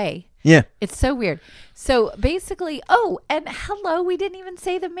Robert Goulet. Yeah. It's so weird. So basically, and hello, we didn't even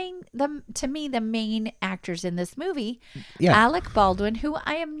say the main actors in this movie. Yeah. Alec Baldwin, who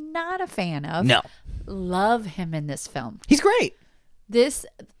I am not a fan of. No. Love him in this film. He's great.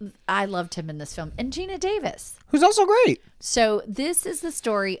 I loved him in this film. And Gina Davis. Who's also great. So this is the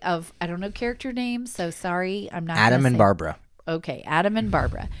story of, I don't know character names, so sorry, I'm not Adam gonna and say- Barbara. Okay, Adam and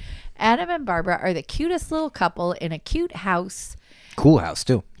Barbara. Adam and Barbara are the cutest little couple in a cute house. Cool house,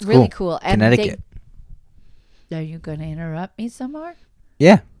 too. It's Really cool. And Connecticut. Are you going to interrupt me some more?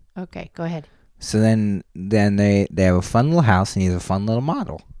 Yeah. Okay, go ahead. So then they have a fun little house, and he's a fun little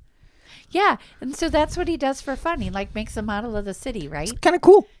model. Yeah, and so that's what he does for fun. He makes a model of the city, right? Kind of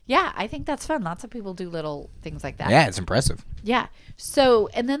cool. Yeah, I think that's fun. Lots of people do little things like that. Yeah, it's impressive. Yeah. So,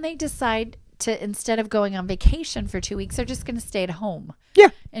 and then they decide to, instead of going on vacation for 2 weeks, they're just going to stay at home. Yeah.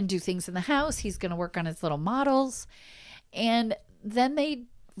 And do things in the house. He's going to work on his little models. And then they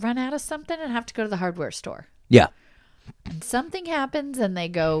run out of something and have to go to the hardware store. Yeah. And something happens and they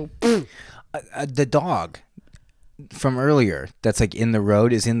go, The dog from earlier that's like in the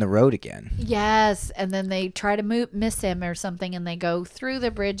road is in the road again. yes. And then they try to miss him or something and they go through the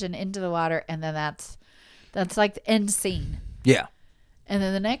bridge and into the water. And then that's like the end scene. Yeah. And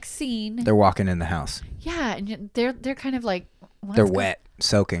then the next scene. They're walking in the house. Yeah. And they're kind of like. They're wet,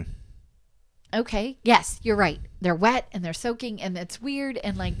 soaking. Okay. Yes, you're right. They're wet and they're soaking and it's weird.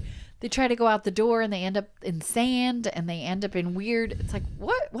 And like they try to go out the door and they end up in sand and they end up in weird. It's like,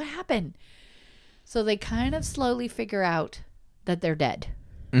 what happened? So they kind of slowly figure out that they're dead.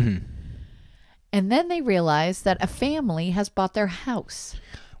 Mm-hmm. And then they realize that a family has bought their house.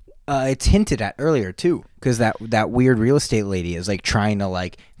 It's hinted at earlier too, because that weird real estate lady is like trying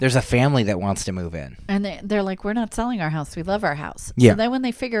to there's a family that wants to move in. And they're like, we're not selling our house. We love our house. Yeah. So then when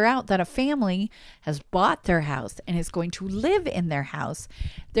they figure out that a family has bought their house and is going to live in their house,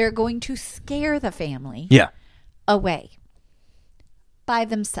 they're going to scare the family Yeah. away by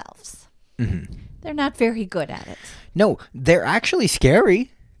themselves. Mm-hmm. They're not very good at it. No, they're actually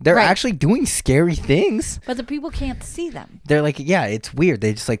scary. They're Right. actually doing scary things. But the people can't see them. They're like, yeah, it's weird.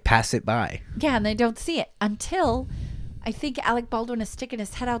 They just pass it by. Yeah, and they don't see it until I think Alec Baldwin is sticking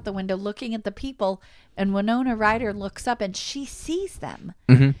his head out the window looking at the people, and Winona Ryder looks up and she sees them.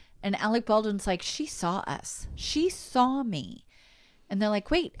 Mm-hmm. And Alec Baldwin's like, she saw us. She saw me. And they're like,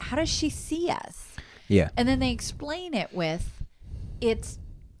 wait, how does she see us? Yeah. And then they explain it with, it's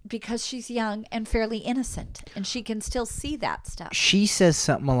because she's young and fairly innocent, and she can still see that stuff. She says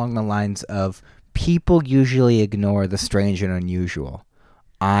something along the lines of, people usually ignore the strange and unusual.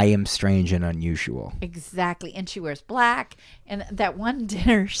 I am strange and unusual. Exactly. And she wears black. And that one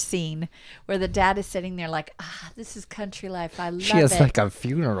dinner scene where the dad is sitting there like, this is country life. I love it. She has like a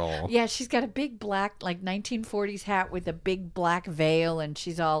funeral. Yeah, she's got a big black, like 1940s hat with a big black veil. And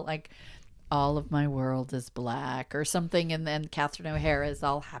she's all like, all of my world is black or something. And then Catherine O'Hara is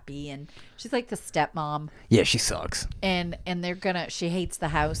all happy. And she's like the stepmom. Yeah, she sucks. And she hates the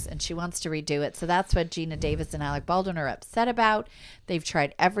house and she wants to redo it. So that's what Gina Davis and Alec Baldwin are upset about. They've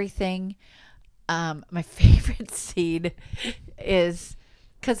tried everything. My favorite scene is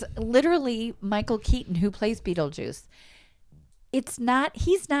because literally Michael Keaton, who plays Beetlejuice, he's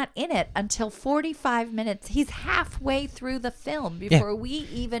not in it until 45 minutes. He's halfway through the film before we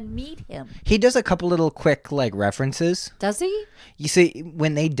even meet him. He does a couple little quick like references. Does he? You see,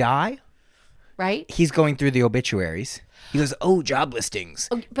 when they die, right? He's going through the obituaries. He goes, "Oh, job listings."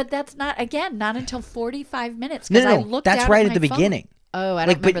 Oh, but that's not until 45 minutes. No, that's right at the beginning. Oh, I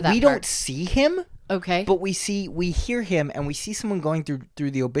don't remember that But we part. don't see him. Okay. But we hear him, and we see someone going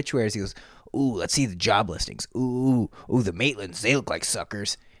through the obituaries. He goes, "Ooh, let's see the job listings. Ooh, the Maitlands, they look like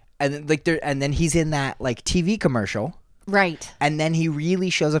suckers." And then he's in that like TV commercial. Right. And then he really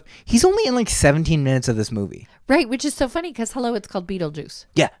shows up. He's only in like 17 minutes of this movie. Right, which is so funny because it's called Beetlejuice.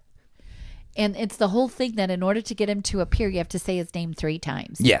 Yeah. And it's the whole thing that in order to get him to appear, you have to say his name 3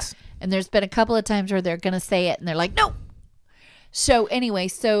 times. Yes. And there's been a couple of times where they're going to say it and they're like, "No." So anyway,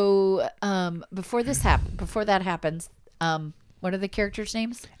 before that happens, what are the characters'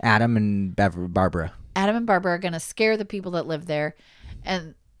 names? Adam and Barbara. Adam and Barbara are going to scare the people that live there.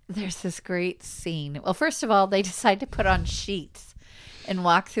 And there's this great scene. Well, first of all, they decide to put on sheets and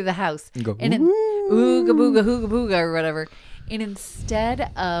walk through the house. And go, and ooga booga, hooga booga, or whatever. And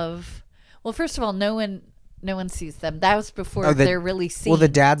instead of, well, first of all, no one sees them. That was before they're really seen. Well, the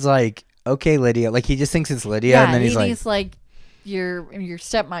dad's like, "Okay, Lydia." Like, he just thinks it's Lydia. Yeah, and then he's like, your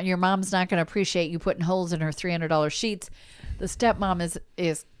stepmom, your mom's not going to appreciate you putting holes in her $300 sheets. The stepmom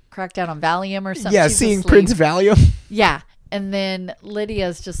is cracked out on Valium or something. Yeah, She's seeing asleep. Prince Valium. Yeah. And then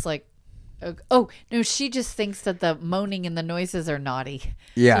Lydia's just like, oh, no, she just thinks that the moaning and the noises are naughty.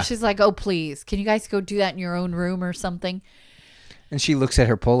 Yeah. So she's like, "Oh, please, can you guys go do that in your own room or something?" And she looks at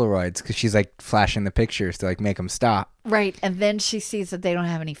her Polaroids because she's like flashing the pictures to like make them stop. Right. And then she sees that they don't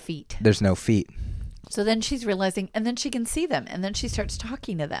have any feet. There's no feet. So then she's realizing, and then she can see them, and then she starts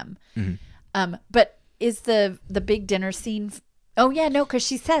talking to them. Mm-hmm. But is the big dinner scene? Oh yeah, no, because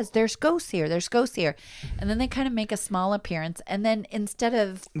she says there's ghosts here, and then they kind of make a small appearance, and then instead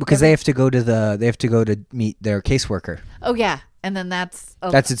of because they have to go to meet their caseworker. Oh yeah, and then that's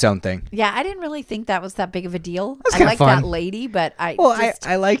its own thing. Yeah, I didn't really think that was that big of a deal. That's I kinda like fun. that lady, but I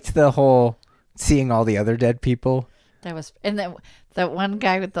liked the whole seeing all the other dead people. That was, and that one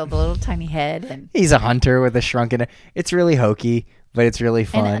guy with the little tiny head, and he's a hunter with a shrunken. It's really hokey, but it's really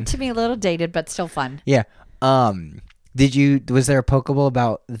fun. And to me, a little dated, but still fun. Yeah. Was there a Pokeball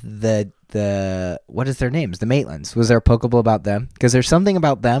about the what is their names? The Maitlands. Was there a Pokeball about them? Because there's something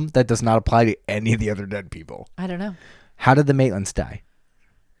about them that does not apply to any of the other dead people. I don't know. How did the Maitlands die?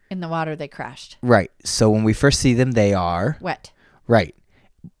 In the water, they crashed. Right. So when we first see them, they are wet. Right.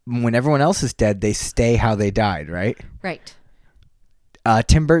 When everyone else is dead, they stay how they died, right? Right.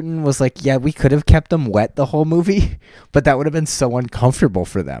 Tim Burton was like, "Yeah, we could have kept them wet the whole movie, but that would have been so uncomfortable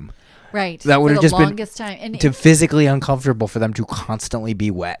for them." Right. That would have just been time. And physically uncomfortable for them to constantly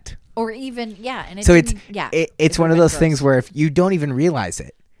be wet. Or even, yeah. And it's one of those things where if you don't even realize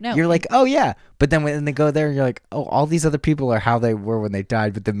it, no, you're like, "Oh yeah," but then when they go there, you're like, "Oh, all these other people are how they were when they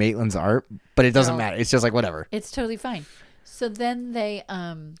died, but the Maitlands aren't." But it doesn't matter. It's just like whatever. It's totally fine. So then they,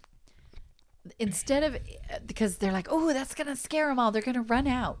 instead of, because they're like, "Oh, that's going to scare them all. They're going to run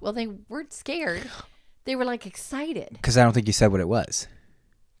out." Well, they weren't scared. They were like excited. Because I don't think you said what it was.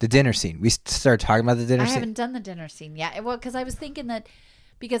 The dinner scene. We started talking about the dinner scene. I haven't done the dinner scene yet. Well, because I was thinking that,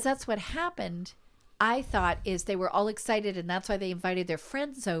 because that's what happened, I thought is they were all excited and that's why they invited their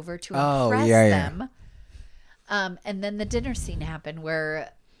friends over to impress them. And then the dinner scene happened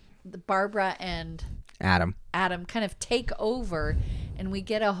where Barbara and Adam kind of take over, and we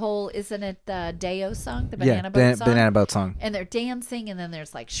get a whole, isn't it the Deo song, the Banana Boat song? Banana Boat song. And they're dancing, and then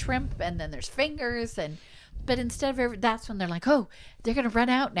there's like shrimp, and then there's fingers, but instead of that's when they're like, "Oh, they're gonna run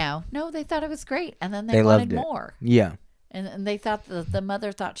out now." No, they thought it was great, and then they wanted more. Yeah. And they thought the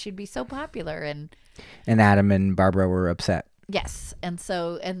mother thought she'd be so popular, and Adam and Barbara were upset. Yes, and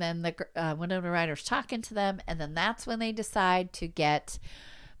then the Winona Ryder's talking to them, and then that's when they decide to get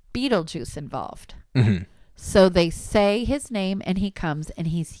Beetlejuice involved. Mm-hmm. So they say his name, and he comes, and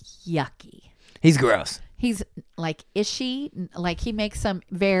he's yucky. He's gross. He's like ishy, like he makes some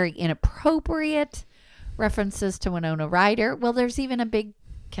very inappropriate references to Winona Ryder. Well, there's even a big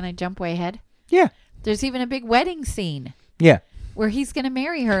Can I jump way ahead? Yeah. There's even a big wedding scene Yeah. where he's going to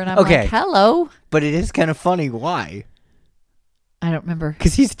marry her. And I'm Okay. like, hello. But it is kind of funny. Why? I don't remember.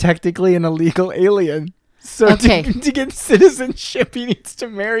 Because he's technically an illegal alien. So Okay. to get citizenship, he needs to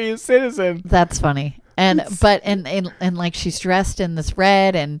marry a citizen. That's funny. And like she's dressed in this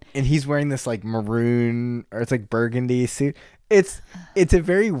red and he's wearing this like maroon or it's like burgundy suit. It's a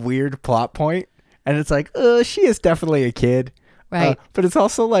very weird plot point, and it's like, she is definitely a kid, right. But it's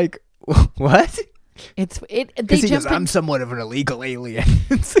also like, what? They Because he goes, jump in, I'm somewhat of an illegal alien.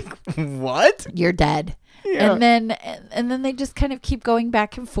 It's like, what? you're dead. Yeah. And then they just kind of keep going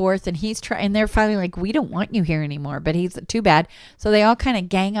back and forth, and he's trying. And they're finally like, "We don't want you here anymore." But he's too bad. So they all kind of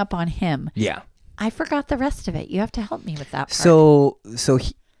gang up on him. Yeah. I forgot the rest of it. You have to help me with that part.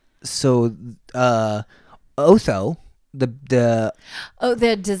 Otho,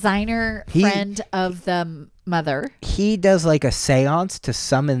 the designer friend of the mother. he does like a seance to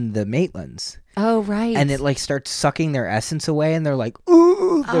summon the Maitlands. Oh, right. And it like starts sucking their essence away, and they're like,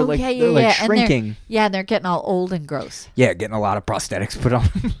 ooh, they're like shrinking. And they're getting all old and gross. Yeah, getting a lot of prosthetics put on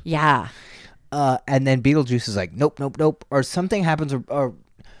them. Yeah. And then Beetlejuice is like, nope, nope, nope. Or something happens, or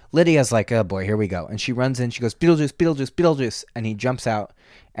Lydia's like, oh boy, here we go. And she runs in, she goes, Beetlejuice, Beetlejuice, Beetlejuice. And he jumps out,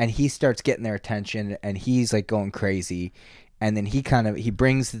 and he starts getting their attention, and he's like going crazy. And then he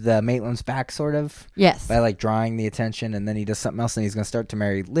brings the Maitlands back, sort of. Yes. By like drawing the attention, and then he does something else, and he's going to start to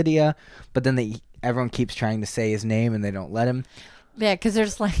marry Lydia. But then everyone keeps trying to say his name, and they don't let him. Yeah, because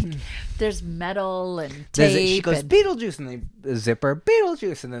there's metal and tape. She goes, Beetlejuice, and the zipper,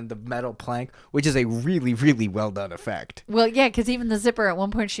 Beetlejuice, and then the metal plank, which is a really, really well done effect. Well, yeah, because even the zipper, at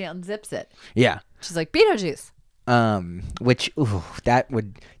one point, she unzips it. Yeah. She's like, Beetlejuice. Which, that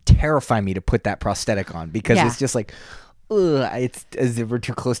would terrify me to put that prosthetic on, because it's just like, it's a zipper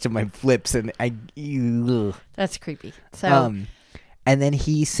too close to my lips, and That's creepy. So, and then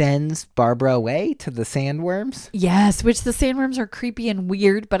he sends Barbara away to the sandworms. yes, which the sandworms are creepy and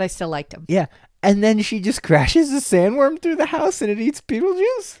weird, but I still liked them. Yeah, and then she just crashes a sandworm through the house, and it eats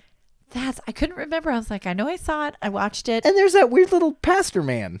Beetlejuice. I couldn't remember. I was like, I know I saw it. I watched it. And there's that weird little pastor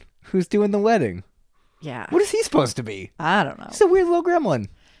man who's doing the wedding. Yeah. What is he supposed to be? I don't know. It's a weird little gremlin.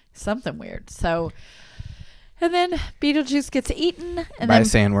 Something weird. So, and then Beetlejuice gets eaten By a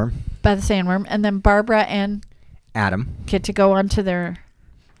sandworm. By the sandworm, and then Barbara and Adam get to go on to their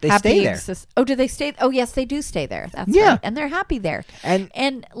They happy stay there. Oh, do they stay? Oh, yes, they do stay there. That's Yeah. right. And they're happy there.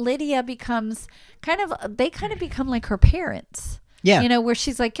 And Lydia becomes they kind of become like her parents. Yeah. You know, where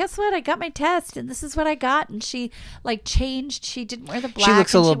she's like, guess what? I got my test and this is what I got. And she like changed. She didn't wear the black. She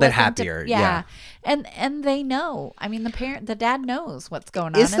looks a and little bit wasn't happier. Yeah. And they know. I mean, the dad knows what's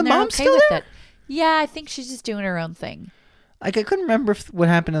going on. Is the and they're mom okay still with there? it. Yeah, I think she's just doing her own thing. like I couldn't remember what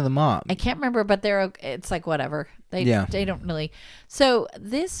happened to the mom. I can't remember, but it's like whatever. They don't really. So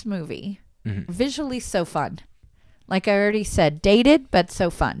this movie, visually so fun. Like I already said, dated but so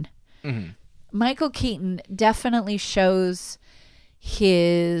fun. Mm-hmm. Michael Keaton definitely shows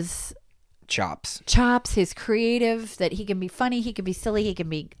his chops, his creative, that he can be funny, he can be silly, he can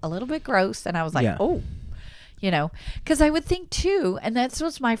be a little bit gross. And I was like, oh, because I would think too, and that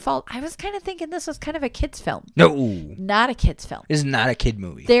was my fault. I was kind of thinking this was kind of a kid's film. No, not a kid's film. This is not a kid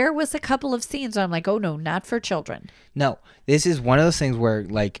movie. There was a couple of scenes where I'm like, oh no, not for children. No, this is one of those things where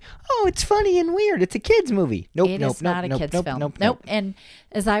like, oh, it's funny and weird. It's a kid's movie. Nope, it nope, is not nope, a kid's nope, film. Nope. Nope. And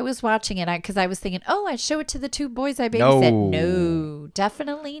as I was watching it, because I was thinking, oh, I'd show it to the two boys I babysit. No,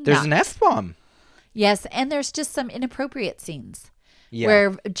 definitely not. There's an F-bomb. Yes, and there's just some inappropriate scenes Yeah.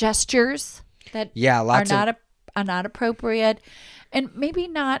 where gestures that are not appropriate, and maybe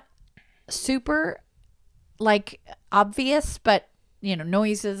not super like obvious, but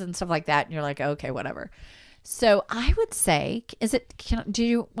noises and stuff like that, and you're like, okay, whatever. So I would say, do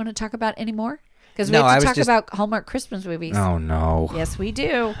you want to talk about any more? Because we have to talk about Hallmark Christmas movies. Oh no! Yes, we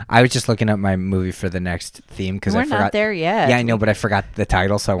do. I was just looking up my movie for the next theme because I forgot. We're not there yet. Yeah, I know, but I forgot the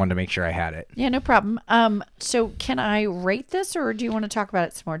title, so I wanted to make sure I had it. Yeah, no problem. So can I rate this, or do you want to talk about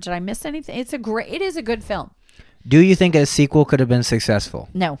it some more? Did I miss anything? It is a good film. Do you think a sequel could have been successful?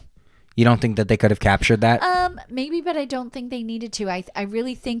 No. You don't think that they could have captured that? Maybe, but I don't think they needed to. I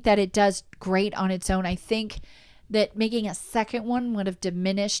really think that it does great on its own. I think that making a second one would have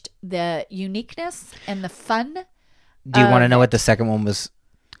diminished the uniqueness and the fun. Do you want to know what the second one was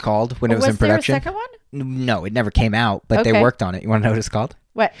called when it was in production? Was there a second one? No, it never came out, but they worked on it. You want to know what it's called?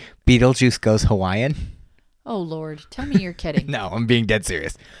 What? Beetlejuice Goes Hawaiian. Oh, Lord. Tell me you're kidding. No, I'm being dead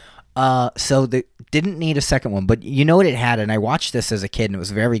serious. So they didn't need a second one, but you know what it had, and I watched this as a kid, and it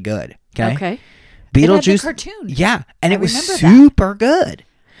was very good. Okay. Beetlejuice. It had the cartoon. Yeah, and it was super good.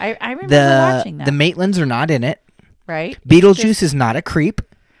 I remember watching that. The Maitlands are not in it. Right. Beetlejuice is not a creep.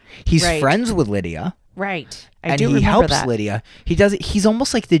 He's Right. friends with Lydia. Right. And he helps Lydia. He's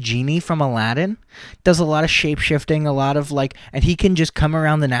almost like the genie from Aladdin. Does a lot of shape shifting, a lot of and he can just come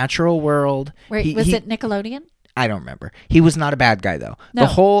around the natural world. Wait, it Nickelodeon? I don't remember. He was not a bad guy though.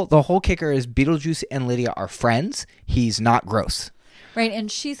 No. The whole kicker is Beetlejuice and Lydia are friends. He's not gross. Right,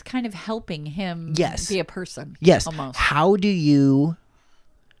 and she's kind of helping him be a person. Yes. Almost. How do you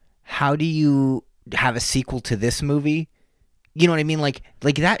have a sequel to this movie? You know what I mean? Like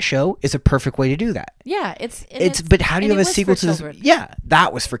that show is a perfect way to do that. Yeah, But how do you have a sequel to this? Yeah,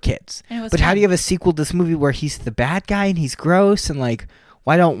 that was for kids. But how do you have a sequel to this movie where he's the bad guy and he's gross and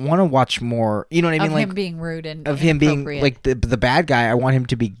I don't want to watch more. You know what I mean? Of him being rude and of him being the bad guy. I want him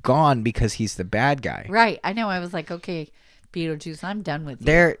to be gone because he's the bad guy. Right. I know. I was like, okay, Beetlejuice, I'm done with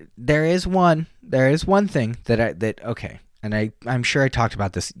you. There is one thing okay. And I'm sure I talked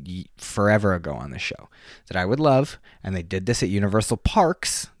about this forever ago on the show that I would love, and they did this at Universal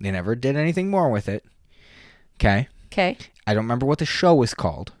Parks. They never did anything more with it. Okay. I don't remember what the show was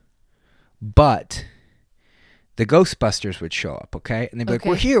called, but the Ghostbusters would show up, okay? And they'd be like,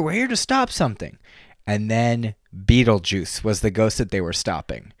 we're here to stop something. And then Beetlejuice was the ghost that they were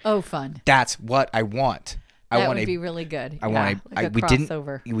stopping. Oh, fun. That's what I want. That would be really good.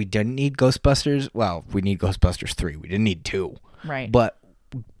 We didn't need Ghostbusters. Well, we need Ghostbusters 3. We didn't need 2. Right. But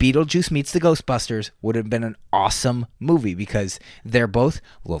Beetlejuice meets the Ghostbusters would have been an awesome movie because they're both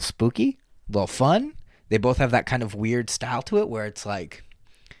a little spooky, a little fun. They both have that kind of weird style to it where it's like,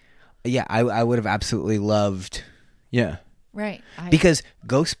 yeah, I would have absolutely loved, yeah. Right. Because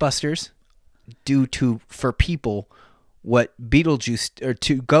Ghostbusters for people what Beetlejuice, or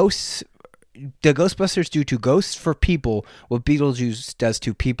to ghosts, the Ghostbusters do to ghosts for people what Beetlejuice does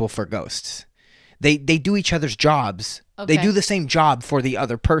to people for ghosts. They do each other's jobs. Okay. They do the same job for the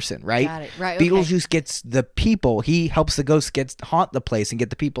other person, right? Got it. Right. Okay. Beetlejuice gets the people. He helps the ghosts haunt the place and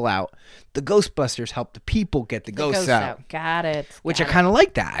get the people out. The Ghostbusters help the people get the ghosts out. Got it. Which I kind of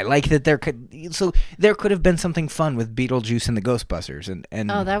like that. I like that there could have been something fun with Beetlejuice and the Ghostbusters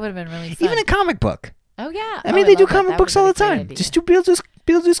and oh, that would have been really fun. Even a comic book. Oh yeah. I mean, they do comic books all the time. Just do Beetlejuice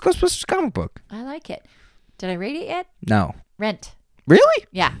Ghostbusters comic book. I like it. Did I rate it yet? No. Rent. Really?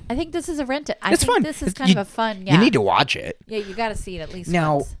 Yeah, I think this is a rent. It's fun. This is kind of a fun. Yeah. You need to watch it. Yeah, you got to see it at least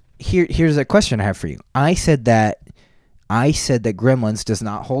now, once. Here's a question I have for you. I said that Gremlins does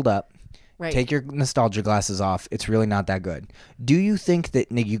not hold up. Right. Take your nostalgia glasses off. It's really not that good. Do you think that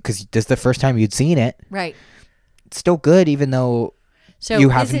because this is the first time you'd seen it? Right. It's still good, even though you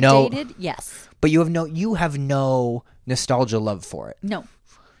have is it no dated? Yes. But you have no nostalgia love for it. No.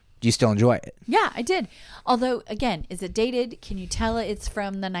 Do you still enjoy it? Yeah, I did. Although, again, is it dated? Can you tell it's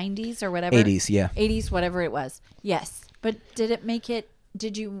from the 90s or whatever? 80s, yeah. 80s, whatever it was. Yes. But did it make it?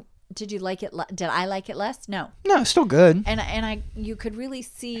 Did you like it? Did I like it less? No. No, it's still good. And you could really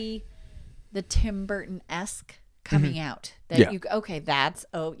see the Tim Burton-esque coming out. That that's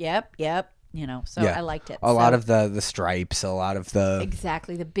yep. So I liked it. A lot of the stripes, a lot of the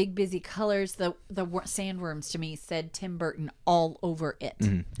exactly the big busy colors. The sandworms to me said Tim Burton all over it.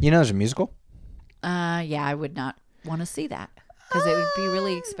 Mm-hmm. You know, there's a musical. Yeah, I would not want to see that because it would be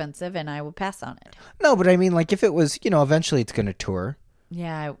really expensive, and I would pass on it. No, but I mean, if it was, eventually it's going to tour.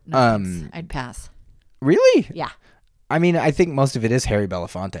 Yeah, I'd pass. Really? Yeah. I mean, I think most of it is Harry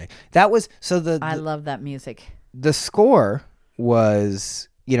Belafonte. That was I love that music. The score was,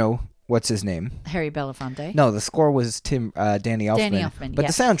 what's his name? Harry Belafonte. No, the score was Danny Elfman. Danny Elfman, but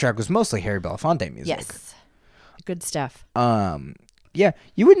yes. the soundtrack was mostly Harry Belafonte music. Yes. Good stuff. Yeah.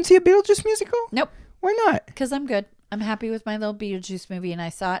 You wouldn't see a Beetlejuice musical? Nope. Why not? Because I'm good. I'm happy with my little Beetlejuice movie, and I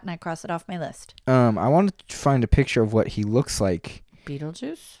saw it, and I crossed it off my list. I wanted to find a picture of what he looks like.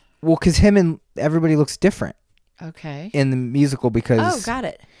 Beetlejuice? Well, because him and everybody looks different. Okay. In the musical because... Oh, got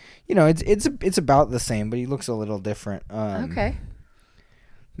it. It's about the same, but he looks a little different. Okay.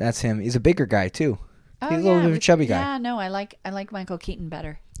 That's him. He's a bigger guy too. Oh, He's a little bit of a chubby guy. Yeah, no, I like Michael Keaton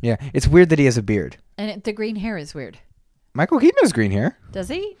better. Yeah, it's weird that he has a beard. And the green hair is weird. Michael Keaton has green hair. Does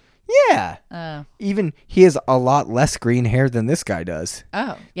he? Yeah. Even he has a lot less green hair than this guy does.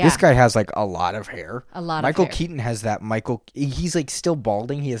 Oh, yeah. This guy has a lot of hair. A lot Michael of hair. Keaton has that he's still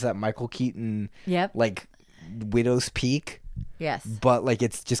balding. He has that Michael Keaton widow's peak. Yes. But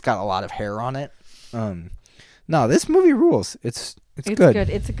it's just got a lot of hair on it. No, this movie rules. It's good.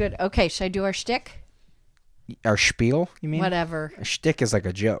 It's good. Okay, should I do our shtick? Our spiel, you mean? Whatever. A shtick is like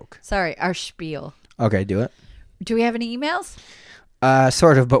a joke. Sorry, our spiel. Okay, do it. Do we have any emails?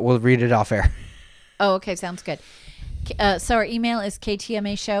 Sort of, but we'll read it off air. Oh, okay, sounds good. So our email is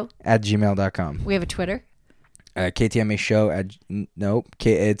ktmashow@gmail.com. We have a Twitter. KTMA show at nope.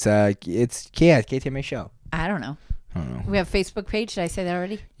 It's KTMA show. I don't know. I don't know. We have a Facebook page. Did I say that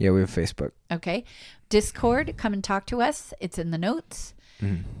already? Yeah, we have Facebook. Okay. Discord, come and talk to us. It's in the notes.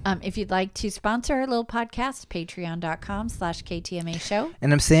 If you'd like to sponsor our little podcast, patreon.com/KTMA show.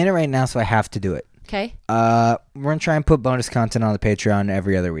 And I'm saying it right now, so I have to do it. Okay. We're going to try and put bonus content on the Patreon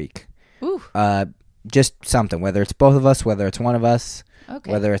every other week. Ooh. Just something, whether it's both of us, whether it's one of us,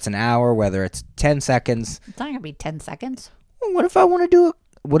 Okay. whether it's an hour, whether it's 10 seconds. It's not going to be 10 seconds. Well, what if I want to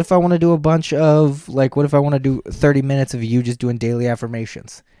do a bunch of, like, what if I want to do 30 minutes of you just doing daily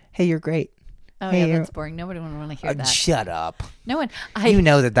affirmations? Hey, you're great. Oh, Hey, yeah, that's boring. Nobody would want to hear that. Shut up. No one. You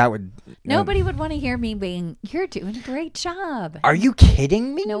know that would... Nobody would want to hear me being, you're doing a great job. Are you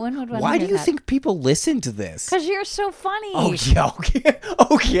kidding me? No one would want to Why hear do you that. think people listen to this? Because you're so funny. Oh, yeah, okay.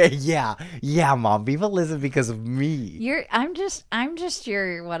 Okay, yeah. Yeah, Mom. People listen because of me. I'm just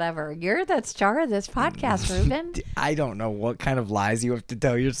your whatever. You're the star of this podcast, Ruben. I don't know what kind of lies you have to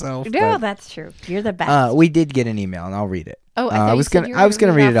tell yourself. No, but, that's true. You're the best. we did get an email, and I'll read it. Oh, I thought I you was said gonna. you were I was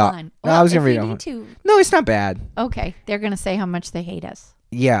gonna read it off. offline. No, Well, I was gonna if read you it need off. to- No, it's not bad. Okay, they're gonna say how much they hate us.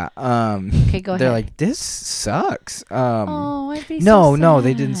 Yeah. Okay, go They're ahead. like, this sucks. Oh, I'd be No, so no,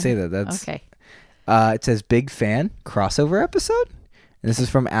 they sad. didn't say that. That's Okay. It says big fan crossover episode. And this is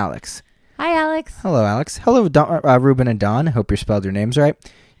from Alex. Hi, Alex. Hello, Alex. Hello, Ruben and Don. I hope you spelled your names right.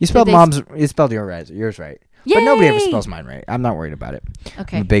 You spelled they you spelled yours right. But nobody ever spells mine right. I'm not worried about it.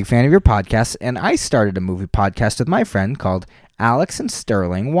 Okay. I'm a big fan of your podcast, and I started a movie podcast with my friend called Alex and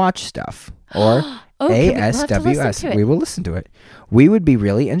Sterling Watch Stuff, or Okay, we'll have to listen ASWS. to it. We will listen to it. We would be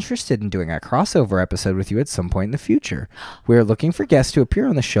really interested in doing a crossover episode with you at some point in the future. We are looking for guests to appear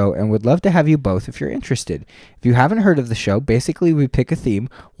on the show and would love to have you both if you're interested. If you haven't heard of the show, basically we pick a theme,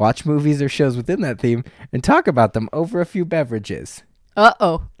 watch movies or shows within that theme, and talk about them over a few beverages.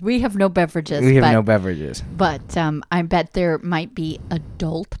 Uh-oh. We have no beverages. We have no beverages. But I bet there might be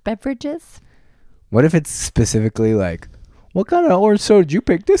adult beverages. What if it's specifically like, what kind of orange soda did you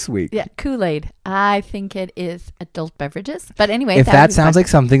pick this week? Yeah, Kool-Aid. I think it is adult beverages. But anyway, If would that be sounds fun. like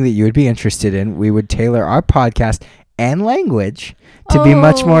something that you would be interested in, we would tailor our podcast and language to be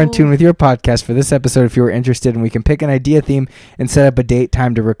much more in tune with your podcast for this episode if you were interested, and we can pick an idea theme and set up a date,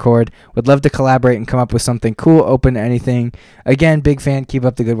 time to record. Would love to collaborate and come up with something cool, open to anything. Again, big fan, keep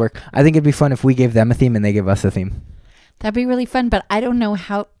up the good work. I think it'd be fun if we gave them a theme and they give us a theme. That'd be really fun, but I don't know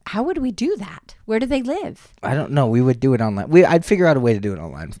how would we do that? Where do they live? I don't know. We would do it online. I'd figure out a way to do it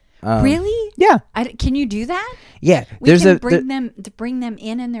online. Really? Yeah. Can you do that? Yeah. We can bring them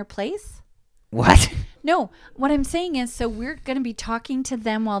in their place? What? No, what I'm saying is, so we're going to be talking to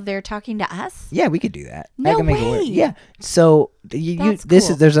them while they're talking to us? Yeah, we could do that. No I can make it work. way. Yeah. So That's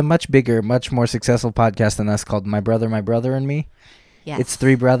cool. there's a much bigger, much more successful podcast than us called My Brother and Me. Yes. It's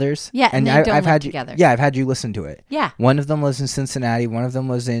three brothers. Yeah, and they don't I've live had together. I've had you listen to it. Yeah. One of them lives in Cincinnati, one of them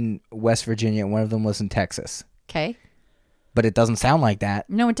lives in West Virginia, and one of them lives in Texas. Okay. But it doesn't sound like that.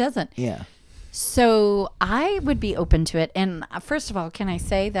 No, it doesn't. Yeah. So I would be open to it. And first of all, can I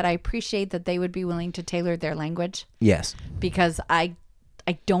say that I appreciate that they would be willing to tailor their language? Yes. Because I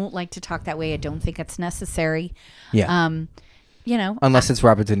don't like to talk that way. I don't think it's necessary. Yeah. Unless it's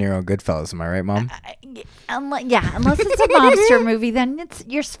Robert De Niro and Goodfellas, am I right, Mom? Unless it's a mobster movie, then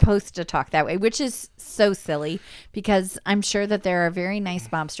you're supposed to talk that way, which is so silly because I'm sure that there are very nice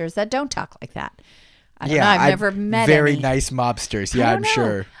mobsters that don't talk like that. I don't know. I've never met very any. nice mobsters. I Yeah, don't I'm know.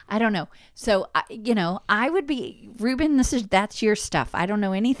 sure. I don't know. So, I would be, Ruben, that's your stuff. I don't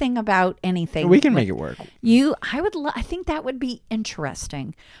know anything about anything. We can make it work. I think that would be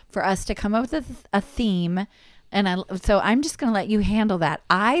interesting for us to come up with a theme. And so I'm just going to let you handle that.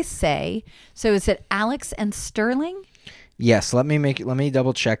 I say, so is it Alex and Sterling? Yes, let me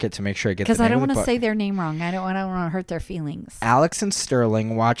double check it to make sure I get the Because name I don't of the want to book. say their name wrong. I don't want to hurt their feelings. Alex and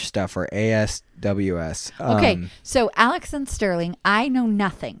Sterling Watch Stuff, or ASWS. Okay, so Alex and Sterling, I know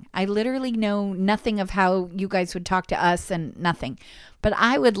nothing. I literally know nothing of how you guys would talk to us and nothing. But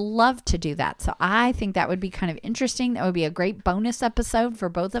I would love to do that. So I think that would be kind of interesting. That would be a great bonus episode for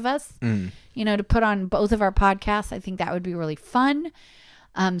both of us. To put on both of our podcasts. I think that would be really fun.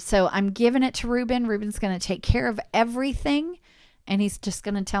 So I'm giving it to Ruben. Ruben's going to take care of everything. And he's just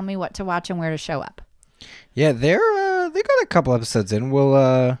going to tell me what to watch and where to show up. Yeah, they got a couple episodes in. We'll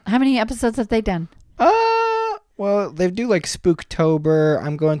How many episodes have they done? well, they do like Spooktober.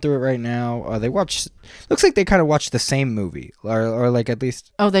 I'm going through it right now. Looks like they kind of watch the same movie, or like at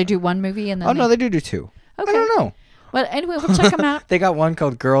least. Oh, they do one movie and then. No, they do two. Okay. I don't know. Well, anyway, we'll check them out. They got one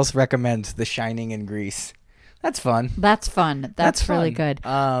called Girls Recommend The Shining in Greece. That's fun. That's fun. That's really fun. good.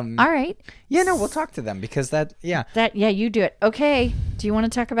 All right. Yeah, no, we'll talk to them because You do it. Okay. Do you want to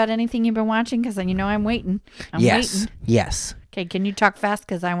talk about anything you've been watching? Because then I'm waiting. I'm waiting. Yes. Okay, can you talk fast?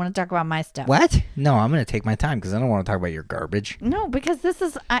 Because I want to talk about my stuff. What? No, I'm going to take my time because I don't want to talk about your garbage. No, because this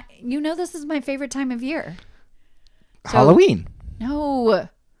is, this is my favorite time of year. So, Halloween. No.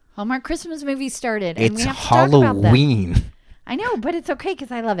 Hallmark Christmas movies started. And we It's have to talk about them. Halloween. I know, but it's okay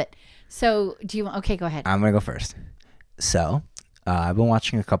because I love it. So, do you want, okay, go ahead. I'm going to go first. So, I've been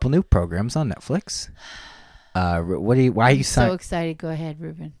watching a couple new programs on Netflix. Why are you so excited. Go ahead,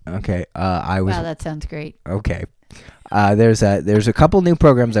 Ruben. Okay. Wow, that sounds great. Okay. There's a couple new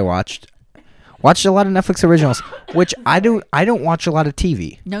programs I watched. Watched a lot of Netflix originals, which I don't watch a lot of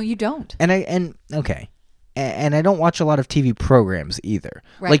TV. No, you don't. And I don't watch a lot of TV programs either.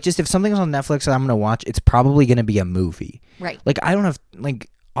 Right. Like, just if something's on Netflix that I'm gonna watch, it's probably gonna be a movie. Right. Like, I don't have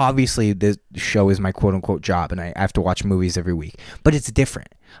obviously this show is my quote unquote job, and I have to watch movies every week. But it's different.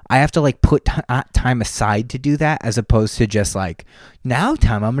 I have to put time aside to do that, as opposed to just now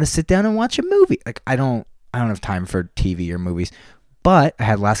I'm gonna sit down and watch a movie. Like, I don't have time for TV or movies. But I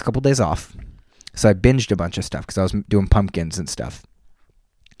had the last couple days off, so I binged a bunch of stuff because I was doing pumpkins and stuff.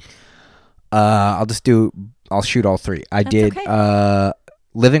 I'll shoot all three. I did okay.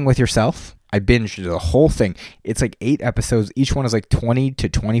 Living with Yourself. I binged the whole thing. It's 8 episodes. Each one is 20 to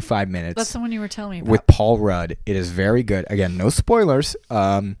 25 minutes. That's the one you were telling me about. With Paul Rudd. It is very good. Again, no spoilers.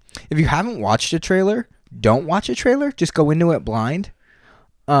 If you haven't watched a trailer, don't watch a trailer. Just go into it blind.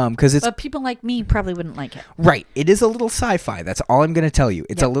 But people like me probably wouldn't like it. Right. It is a little sci-fi. That's all I'm going to tell you.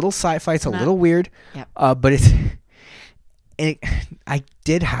 It's a little sci-fi. It's a little weird. Yep. But I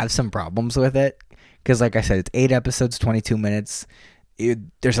did have some problems with it because, like I said, it's 8 episodes, 22 minutes.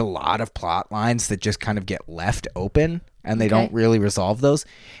 There's a lot of plot lines that just kind of get left open, and they don't really resolve those.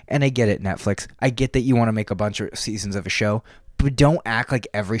 And I get it, Netflix. I get that you want to make a bunch of seasons of a show, but don't act like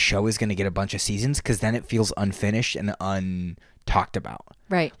every show is going to get a bunch of seasons, because then it feels unfinished and untalked about.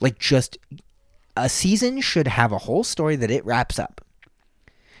 Right. Just a season should have a whole story that it wraps up.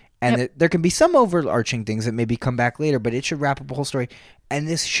 And there can be some overarching things that maybe come back later, but it should wrap up a whole story. And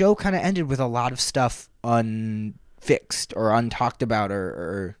this show kind of ended with a lot of stuff unfixed or untalked about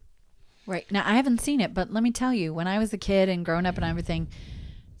or... Right. Now, I haven't seen it, but let me tell you, when I was a kid and growing up and everything,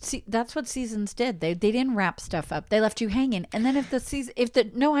 see, that's what seasons did. They didn't wrap stuff up. They left you hanging. And then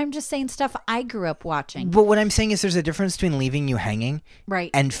I'm just saying stuff I grew up watching. But what I'm saying is there's a difference between leaving you hanging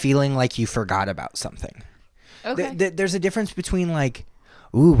and feeling like you forgot about something. Okay. There's a difference between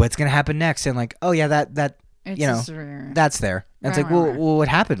ooh, what's going to happen next? And oh yeah, that that's there. And it's well, what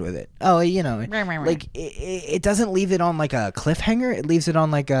happened with it? Oh, it doesn't leave it on a cliffhanger. It leaves it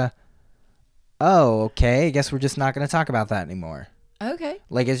on oh, okay, I guess we're just not going to talk about that anymore. Okay.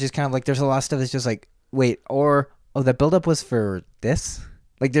 It's just kind of there's a lot of stuff that's just wait, or, oh, that buildup was for this?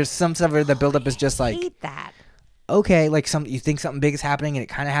 There's some stuff where the buildup is just I hate that. Okay, you think something big is happening and it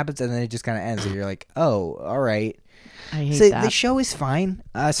kind of happens and then it just kind of ends and you're oh, all right. I hate that. The show is fine.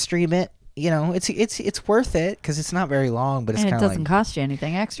 Stream it. It's worth it because it's not very long, but it's kind of it doesn't cost you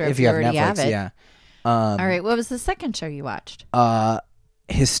anything extra if you have already Netflix, have it. Yeah. All right. What was the second show you watched?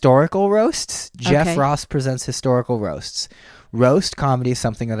 Historical roasts. Jeff Okay. Ross presents historical roasts. Roast comedy is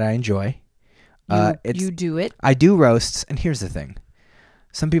something that I enjoy. You do it. I do roasts, and here's the thing.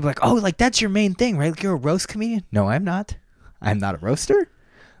 Some people are oh, that's your main thing, right? You're a roast comedian? No, I'm not. I'm not a roaster.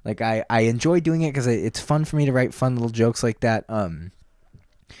 I enjoy doing it because it's fun for me to write fun little jokes like that.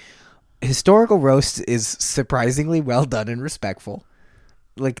 Historical roasts is surprisingly well done and respectful.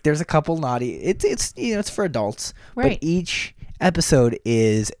 There's a couple naughty. It's for adults, right. But each episode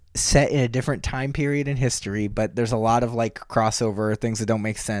is set in a different time period in history. But there's a lot of crossover things that don't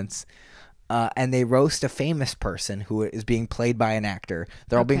make sense. And they roast a famous person who is being played by an actor.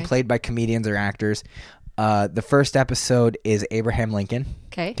 They're all being played by comedians or actors. The first episode is Abraham Lincoln.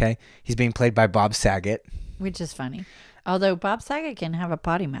 Okay. He's being played by Bob Saget. Which is funny. Although Bob Saget can have a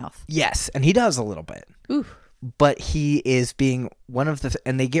potty mouth. Yes, and he does a little bit. Ooh. But he is being one of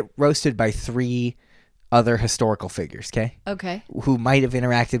and they get roasted by 3 other historical figures, Okay. Who might have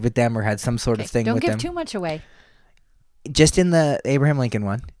interacted with them or had some sort of thing with them. Don't give too much away. Just in the Abraham Lincoln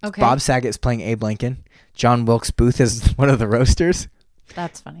one, Bob Saget is playing Abe Lincoln. John Wilkes Booth is one of the roasters.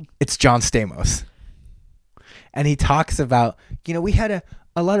 That's funny. It's John Stamos. And he talks about, we had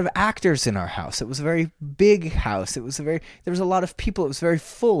a lot of actors in our house. It was a very big house. There was a lot of people. It was very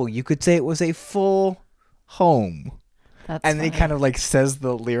full. You could say it was a full home. That's and funny. then he kind of says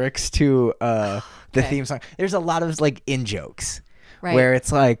the lyrics to the theme song. There's a lot of in jokes. Right. Where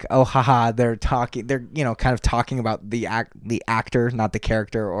it's oh, haha, they're kind of talking about the actor, not the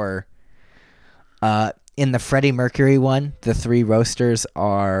character. Or in the Freddie Mercury one, the 3 roasters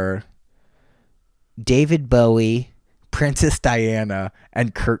are David Bowie, Princess Diana,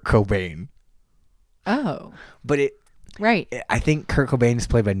 and Kurt Cobain. Oh. But Right. I think Kurt Cobain is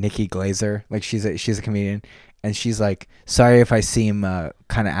played by Nikki Glazer. Like she's a comedian, and she's like, sorry if I seem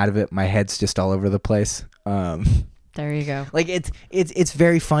kind of out of it. My head's just all over the place. There you go. Like it's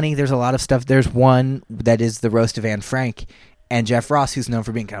very funny. There's a lot of stuff. There's one that is the roast of Anne Frank, and Jeff Ross, who's known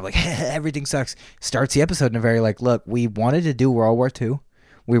for being kind of like everything sucks, starts the episode in a very like, look, we wanted to do World War II,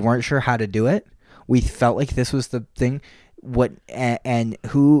 we weren't sure how to do it. We felt like this was the thing. What and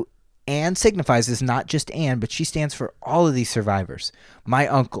who Anne signifies is not just Anne, but she stands for all of these survivors. My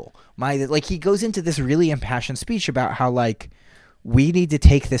uncle, he goes into this really impassioned speech about how like we need to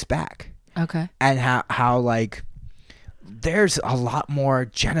take this back. Okay. And how like there's a lot more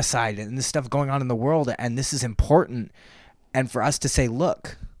genocide and this stuff going on in the world, and this is important. And for us to say,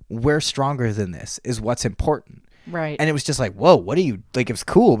 look, we're stronger than this is what's important. Right. And it was just like, whoa, what are you, like, it was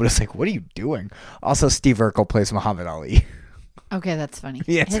cool, but it's like, what are you doing? Also, Steve Urkel plays Muhammad Ali. Okay, that's funny.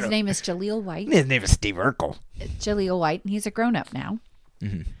 Yeah, His name is Jaleel White. His name is Steve Urkel. Jaleel White, and he's a grown-up now.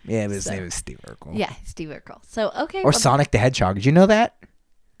 Mm-hmm. Yeah, but his name is Steve Urkel. Yeah, Steve Urkel. So, okay. Or Sonic the Hedgehog. Did you know that?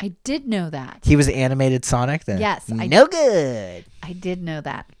 I did know that. He was animated Sonic. Yes. No good. I did know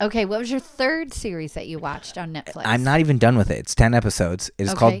that. Okay, what was your third series that you watched on Netflix? I'm not even done with it. It's 10 episodes. It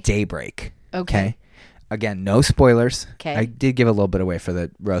is called Daybreak. Okay. Again, no spoilers. Okay. I did give a little bit away for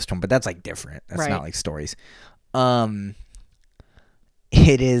the roast one, but that's like different. That's not like stories.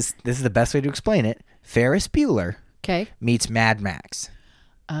 This is the best way to explain it. Ferris Bueller meets Mad Max.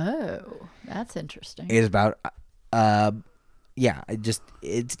 Oh, that's interesting. It is about I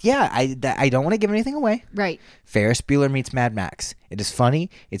don't want to give anything away. Right. Ferris Bueller meets Mad Max. It is funny.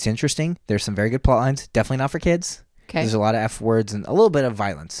 It's interesting. There's some very good plot lines. Definitely not for kids. Okay. There's a lot of F words and a little bit of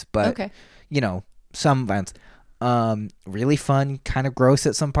violence, but some violence. Really fun, kind of gross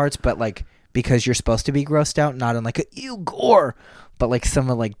at some parts, but like because you're supposed to be grossed out, not in like a ew gore, but like some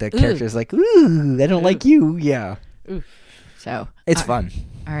of like the characters like, ooh, I don't like you. Yeah. Ooh. So it's fun.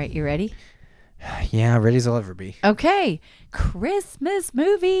 All right, you ready? Yeah, ready as I'll ever be. Okay. Christmas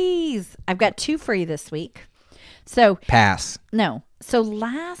movies. I've got 2 for you this week. So pass. No. So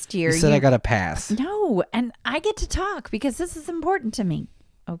last year you said I got a pass. No, and I get to talk because this is important to me.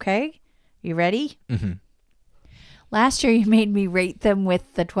 Okay? You ready? Mm-hmm. Last year you made me rate them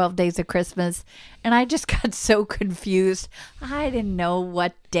with the 12 Days of Christmas, and I just got so confused. I didn't know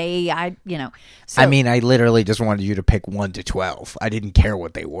what day So, I mean, I literally just wanted you to pick 1 to 12. I didn't care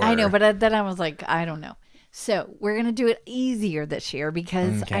what they were. I know, but then I was like, I don't know. So we're going to do it easier this year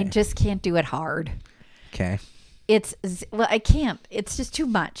because I just can't do it hard. Okay. I can't. It's just too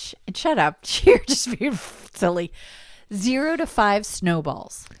much. And shut up. You're just being silly. 0 to 5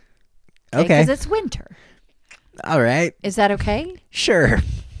 snowballs. Okay. Because it's winter. All right. Is that okay? Sure.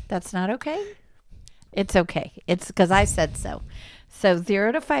 That's not okay? It's okay. It's because I said so. So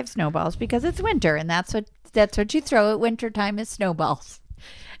 0 to 5 snowballs because it's winter, and that's what you throw at wintertime is snowballs.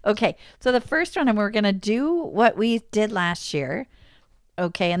 Okay. So the first one, and we're going to do what we did last year.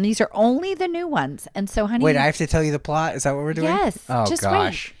 Okay. And these are only the new ones. And so, honey. Wait, I have to tell you the plot? Is that what we're doing? Yes. Oh, just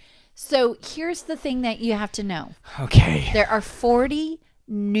gosh. Wait. So here's the thing that you have to know. Okay. There are 40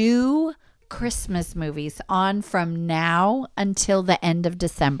 new Christmas movies on from now until the end of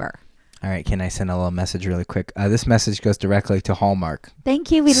December. All right, can I send a little message really quick? This message goes directly to Hallmark.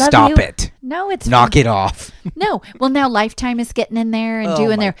 Thank you. We love you. Stop it. No, it's knock it off. No. Well, now Lifetime is getting in there and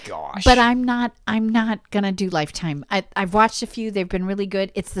doing their. Gosh. But I'm not gonna do Lifetime. I've watched a few. They've been really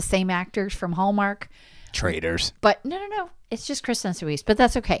good. It's the same actors from Hallmark. Traitors. But no. It's just Christmas movies, but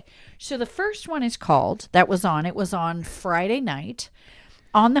that's okay. So the first one is called. It was on Friday night.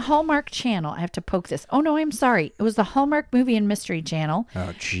 On the Hallmark Channel, I have to poke this. Oh, no, I'm sorry. It was the Hallmark Movie and Mystery Channel.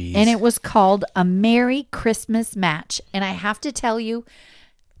 Oh, jeez. And it was called A Merry Christmas Match. And I have to tell you,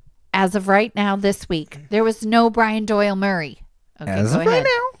 as of right now this week, there was no Brian Doyle Murray. Okay, as go of ahead.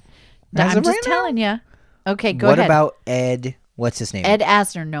 Right now. I'm just telling you. Okay, go ahead. What about Ed? What's his name? Ed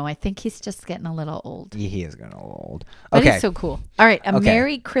Asner. No, I think he's just getting a little old. Yeah, he is getting a little old. But Okay. he's so cool. All right, A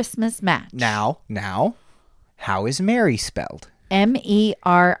Merry Christmas Match. Now, how is Mary spelled? Merry.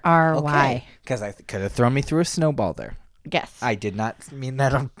 Okay. Because I could have thrown me through a snowball there. Yes. I did not mean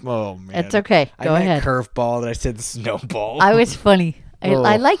that. Oh, man. It's okay. Go ahead. Curveball and I said snowball. I was funny.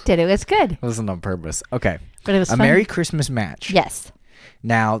 I liked it. It was good. It wasn't on purpose. Okay. But it was A funny. Merry Christmas Match. Yes.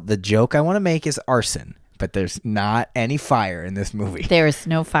 Now, the joke I want to make is arson, but there's not any fire in this movie. There is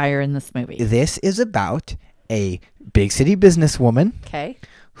no fire in this movie. This is about a big city businesswoman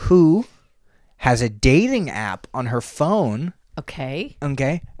who has a dating app on her phone. Okay.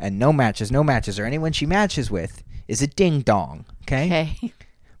 Okay. And no matches, or anyone she matches with is a ding dong. Okay.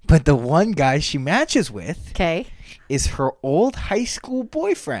 But the one guy she matches with is her old high school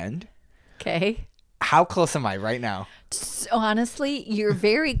boyfriend. Okay. How close am I right now? Honestly, you're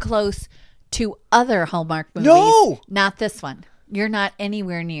very close to other Hallmark movies. No! Not this one. You're not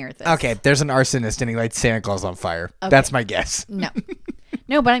anywhere near this. Okay, there's an arsonist and he lights Santa Claus on fire. That's my guess. No.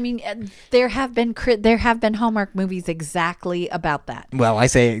 No, but I mean, there have been Hallmark movies exactly about that. Well, I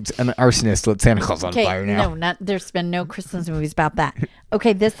say it's an arsonist lit Santa Claus on fire now. No, there's been no Christmas movies about that.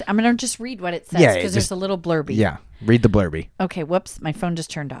 Okay, I'm going to just read what it says Yeah, because there's a little blurby. Yeah, read the blurby. Okay, whoops, my phone just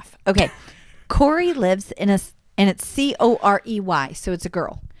turned off. Okay. Corey lives and it's Corey, so it's a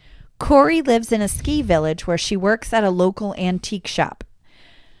girl. Corey lives in a ski village where she works at a local antique shop.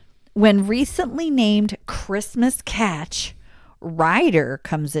 When recently named Christmas Catch, Ryder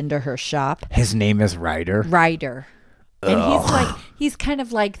comes into her shop. His name is Ryder. Ryder. And he's kind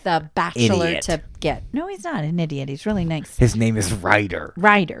of like the bachelor Idiot. to get. No, he's not an idiot. He's really nice. His name is Ryder.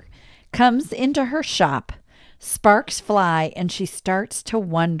 Ryder comes into her shop. Sparks fly, and she starts to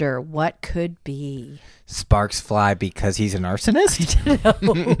wonder what could be. Sparks fly because he's an arsonist?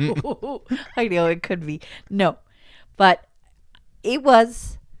 No. I know it could be. No. But it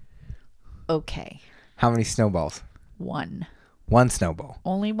was okay. How many snowballs? One. One snowball.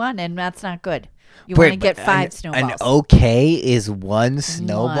 Only one, and that's not good. You want to get 5 snowballs. An okay is one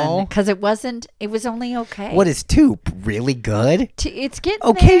snowball? Because it was only okay. What is 2? Really good? It's getting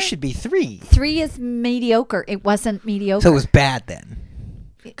Okay there. should be 3. 3 is mediocre. It wasn't mediocre. So it was bad then.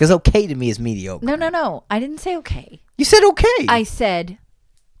 Because okay to me is mediocre. No. I didn't say okay. You said okay. I said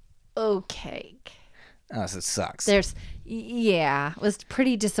okay. Oh, so it sucks. Yeah, was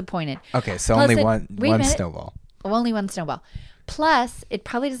pretty disappointed. Okay, so Plus only it- one wait a minute. snowball. Only one snowball. Plus, it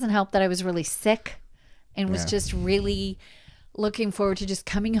probably doesn't help that I was really sick and was Yeah. just really looking forward to just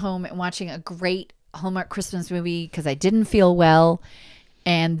coming home and watching a great Hallmark Christmas movie because I didn't feel well,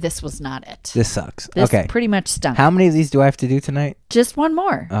 and this was not it. This sucks. This okay. pretty much stunk. How many of these do I have to do tonight? Just one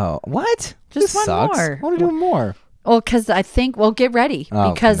more. Oh, what? Just This one sucks. more. I want to do more. Well, because I think, get ready.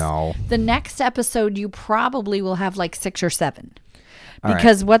 Oh, because no. the next episode, you probably will have like 6 or 7. All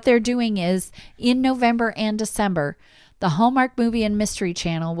Because what they're doing is in November and December, the Hallmark Movie and Mystery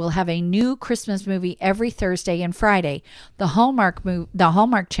Channel will have a new Christmas movie every Thursday and Friday. The Hallmark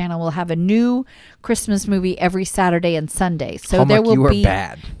Channel will have a new Christmas movie every Saturday and Sunday. So Hallmark, there will you are be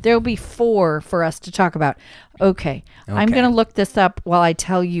bad. There will be 4 for us to talk about. Okay. I'm Okay. going to look this up while I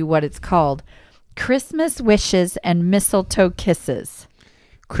tell you what it's called. Christmas Wishes and Mistletoe Kisses.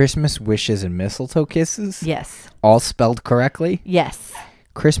 Christmas wishes and mistletoe kisses? Yes. All spelled correctly? Yes.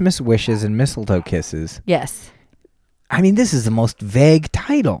 Christmas wishes and mistletoe kisses. Yes. I mean, this is the most vague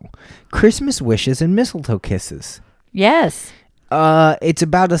title. Christmas wishes and mistletoe kisses. Yes. It's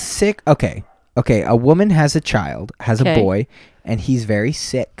about a sick... Okay. A woman has a child, has Okay. a boy, and he's very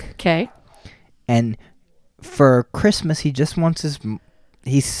sick. Okay. And for Christmas, he just wants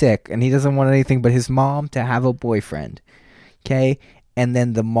he's sick, and he doesn't want anything but his mom to have a boyfriend. Okay? And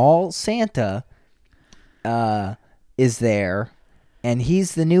then the mall Santa is there, and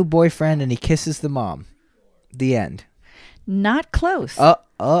he's the new boyfriend, and he kisses the mom. The end. Not close.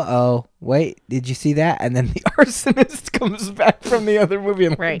 Uh-oh. Wait, did you see that? And then the arsonist comes back from the other movie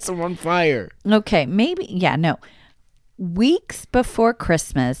and Right. lights him on fire. Okay, maybe. Yeah, no. Weeks before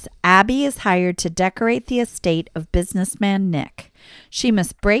Christmas, Abby is hired to decorate the estate of businessman Nick. She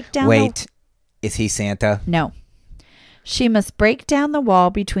must break down Wait, is he Santa? No. She must break down the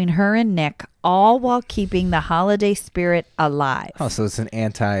wall between her and Nick, all while keeping the holiday spirit alive. Oh, so it's an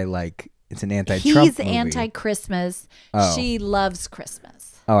anti-Trump He's movie. anti-Christmas. Oh. She loves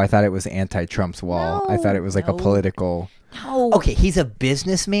Christmas. Oh, I thought it was anti-Trump's wall. I thought it was like a No. political... No. Okay, he's a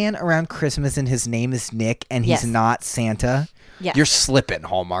businessman around Christmas, and his name is Nick, and he's Yes. not Santa. Yes. You're slipping,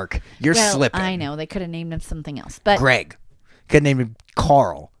 Hallmark. You're Well, slipping. I know. They could have named him something else. But Greg. Could name him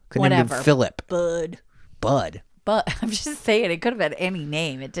Carl. Could name Whatever. him Philip. Bud. Bud. But I'm just saying, it could have been any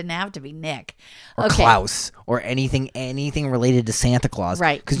name. It didn't have to be Nick. Or Klaus. Or anything related to Santa Claus.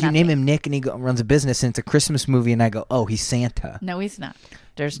 Right, Because you name him Nick, and he runs a business, and it's a Christmas movie, and I go, oh, he's Santa. No, he's not.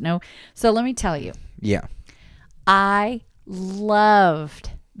 There's no. So let me tell you, Yeah. I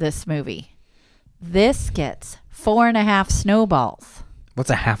loved this movie. This gets 4.5 snowballs. What's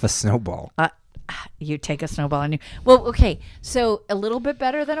a half a snowball? You take a snowball and you. Well, okay. So a little bit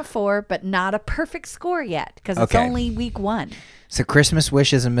better than a 4, but not a perfect score yet because it's Okay. only week 1. So Christmas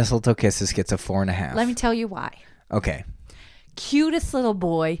Wishes and Mistletoe Kisses gets a 4.5. Let me tell you why. Okay. Cutest little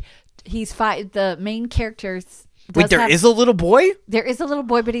boy. He's 5. The main characters. Wait, there is a little boy? There is a little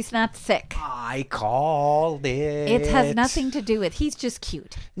boy, but he's not sick. I called it. It has nothing to do with. He's just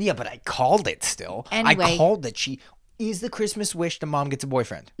cute. Yeah, but I called it still. Anyway. I called it. She is the Christmas wish the mom gets a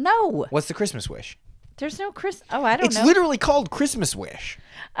boyfriend. No. What's the Christmas wish? There's no Chris. Oh, I don't It's know. literally called Christmas Wish.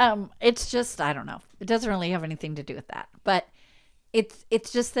 It's just I don't know. It doesn't really have anything to do with that. But it's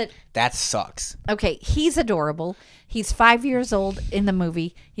just that. That sucks. Okay, he's adorable. He's 5 years old in the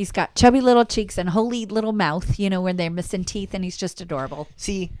movie. He's got chubby little cheeks and holy little mouth. You know, where they're missing teeth, and he's just adorable.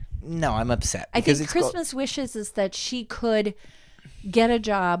 See, no, I'm upset. I because think it's Christmas wishes is that she could get a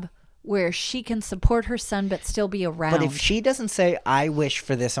job where she can support her son but still be around. But if she doesn't say, I wish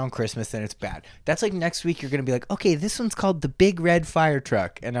for this on Christmas, then it's bad. That's like next week you're going to be like, okay, this one's called the Big Red Fire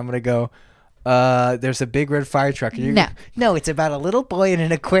Truck. And I'm going to go, there's a big red fire truck. And no, it's about a little boy in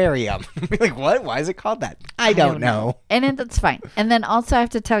an aquarium. Be like, what? Why is it called that? I don't know. And then that's fine. And then also I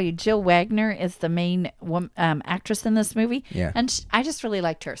have to tell you, Jill Wagner is the main actress in this movie. Yeah. And I just really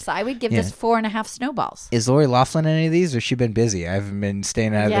liked her. So I would give this 4.5 snowballs. Is Lori Loughlin in any of these, or has she been busy? I haven't been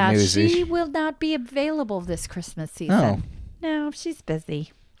staying out of the news. She will not be available this Christmas season. Oh. No, she's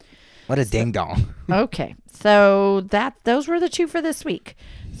busy. What a ding dong. Okay, so those were the two for this week.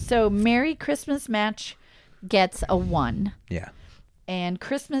 So Merry Christmas Match gets a 1. Yeah. And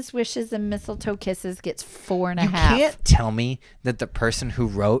Christmas Wishes and Mistletoe Kisses gets 4.5. You can't tell me that the person who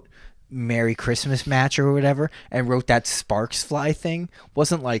wrote Merry Christmas Match or whatever and wrote that Sparks Fly thing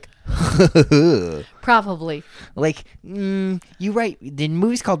wasn't like, Probably. like, you write, the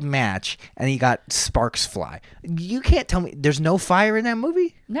movie's called Match and you got Sparks Fly. You can't tell me there's no fire in that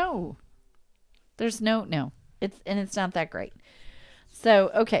movie? No. There's no. It's not that great.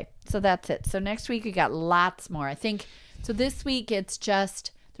 So, okay. So that's it. So next week we got lots more. I think, so this week it's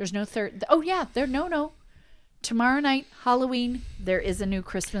just, there's no third. Oh yeah, no. Tomorrow night, Halloween, there is a new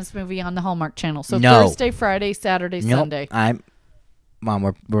Christmas movie on the Hallmark Channel. So No. Thursday, Friday, Saturday, Sunday.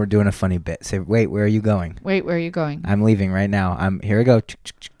 Mom, we're doing a funny bit. Say, wait, where are you going? Wait, where are you going? I'm leaving right now. Here I go.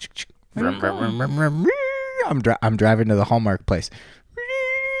 Where are you going? I'm driving to the Hallmark place.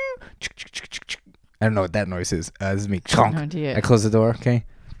 I don't know what that noise is. This is me. No idea. I close the door. Okay.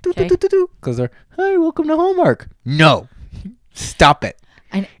 Okay. Close the door. Hi, welcome to Hallmark. No, stop it.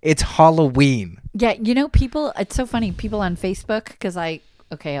 It's Halloween. Yeah, you know, people, it's so funny. People on Facebook, because I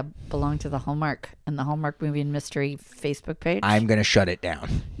belong to the Hallmark and the Hallmark Movie and Mystery Facebook page. I'm going to shut it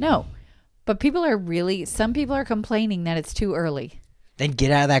down. No, but some people are complaining that it's too early. Then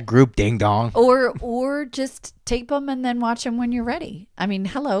get out of that group, ding dong. Or just tape them and then watch them when you're ready. I mean,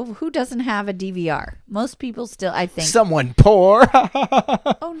 hello, who doesn't have a DVR? Most people still, I think. Someone poor.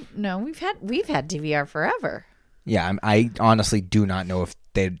 Oh no, we've had DVR forever. Yeah, I honestly do not know if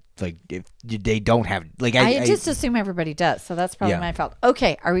they if they don't have I just assume everybody does, so that's probably Yeah. my fault.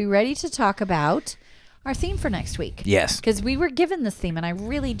 Okay, are we ready to talk about our theme for next week? Yes. Because we were given this theme and I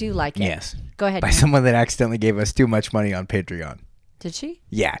really do like it. Yes. Go ahead. By Nick. someone that accidentally gave us too much money on Patreon. Did she?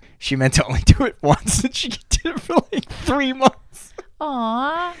 Yeah, she meant to only do it once, and she did it for like 3 months.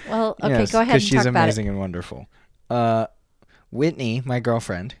 Aw. Well, okay, Yes, go ahead and she's talk about amazing and wonderful. Whitney, my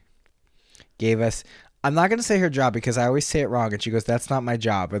girlfriend, gave us. I'm not going to say her job because I always say it wrong, and she goes, "That's not my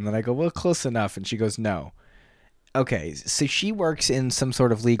job." And then I go, "Well, close enough." And she goes, "No." Okay, so she works in some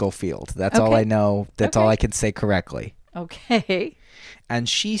sort of legal field. That's all Okay. I know. That's all Okay. I can say correctly. it. Okay. And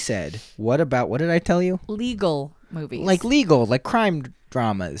she said, what did I tell you? Legal movies. Like legal, like crime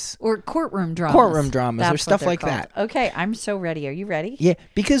dramas. or courtroom dramas. Courtroom dramas or That's stuff what they're like called. that. Okay, I'm so ready. Are you ready? Yeah,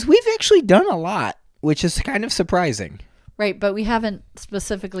 because we've actually done a lot, which is kind of surprising. Right, but we haven't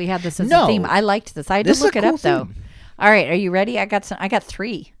specifically had this as No. a theme. I liked this. I had This to is look a it cool up though. theme. All right, are you ready? I got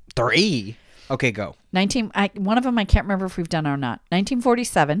 3. 3. Okay, go. One of them I can't remember if we've done or not.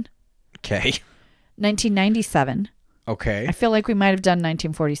 1947, Okay. 1997. Okay. I feel like we might have done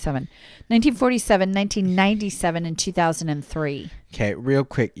 1947. 1947, 1997, and 2003. Okay, real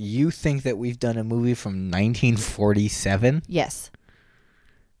quick. You think that we've done a movie from 1947? Yes.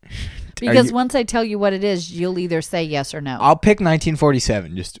 Because you- once I tell you what it is, you'll either say yes or no. I'll pick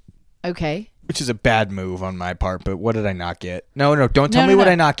 1947, Okay. which is a bad move on my part, but what did I not get? No, don't tell me what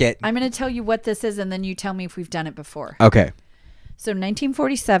no. I not get. I'm going to tell you what this is, and then you tell me if we've done it before. Okay. So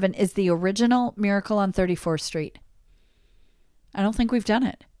 1947 is the original Miracle on 34th Street. I don't think we've done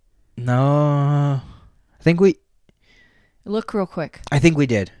it. No. I think we Look real quick.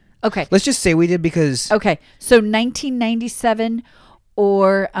 did. Okay. Let's just say we did because Okay. So 1997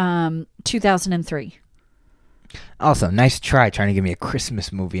 or 2003. also, nice try trying to give me a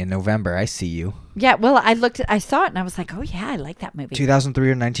Christmas movie in November. I see you. Yeah. Well, I saw it and I was like, oh yeah, I like that movie. 2003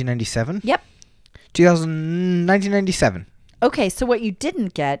 or 1997? Yep. 1997. Okay. So what you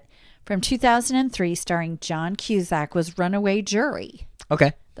didn't get from 2003 starring John Cusack was Runaway Jury.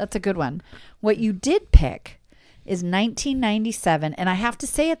 Okay. That's a good one. What you did pick is 1997. And I have to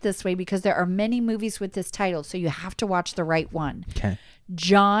say it this way because there are many movies with this title. So you have to watch the right one. Okay.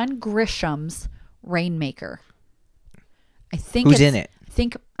 John Grisham's Rainmaker. I think Who's in it?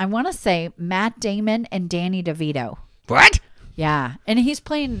 I want to say Matt Damon and Danny DeVito. What? Yeah, and he's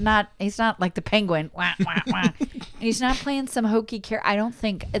not like the Penguin. Wah, wah, wah. And he's not playing some hokey character. I don't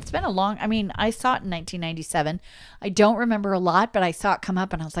think it's been I saw it in 1997. I don't remember a lot, but I saw it come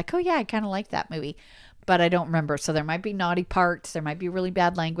up and I was like, oh yeah, I kind of like that movie, but I don't remember. So there might be naughty parts. There might be really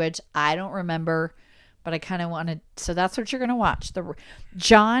bad language. I don't remember, but I kind of wanted. So that's what you're going to watch. The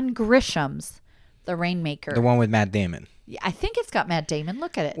John Grisham's The Rainmaker. The one with Matt Damon. I think it's got Matt Damon.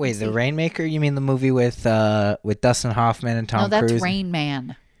 Look at it. Wait, The Rainmaker? You mean the movie with Dustin Hoffman and Tom Cruise? No, that's Rain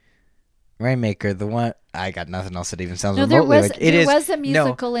Man. Rainmaker, the one. I got nothing else that even sounds No, remotely like it. There was a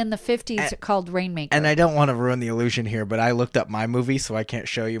musical in the 50s called Rainmaker. And I don't want to ruin the illusion here, but I looked up my movie, so I can't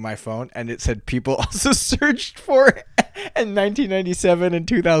show you my phone, and it said people also searched for it. And 1997 and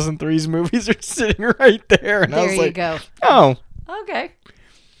 2003's movies are sitting right there. And I was like, go. Oh. Okay.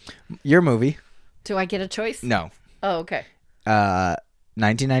 Your movie. Do I get a choice? No. Oh, okay.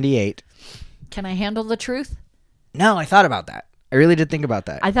 1998. Can I handle the truth? No, I thought about that. I really did think about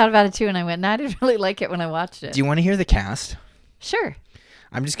that. I thought about it too, and I went, no, I didn't really like it when I watched it. Do you want to hear the cast? Sure.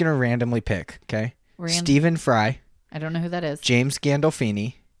 I'm just going to randomly pick, okay? Stephen Fry. I don't know who that is. James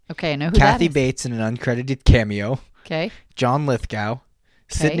Gandolfini. Okay, I know who Kathy that is. Bates in an uncredited cameo. Okay. John Lithgow.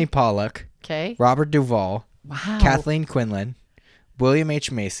 Sidney Pollack. Okay. Robert Duvall. Wow. Kathleen Quinlan. William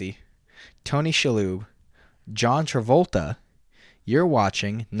H. Macy. Tony Shalhoub. John Travolta. You're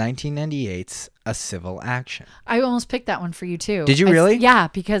watching 1998's A Civil Action. I almost picked that one for you too. Did you really? Yeah,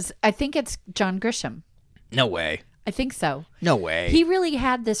 because I think it's John Grisham. No way. I think so. No way. He really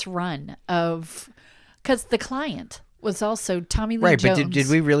had this run of, because The Client was also Tommy Lee Jones. Right, but did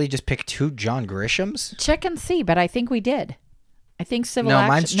we really just pick two John Grishams? Check and see, but I think we did. I think Civil Action.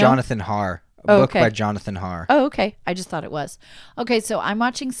 No, mine's Jonathan Harr. A book by Jonathan Harr. Oh, okay. I just thought it was. Okay, so I'm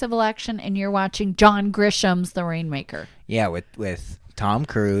watching Civil Action and you're watching John Grisham's The Rainmaker. Yeah, with Tom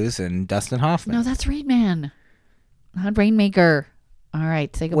Cruise and Dustin Hoffman. No, that's Rain Man, not Rainmaker. All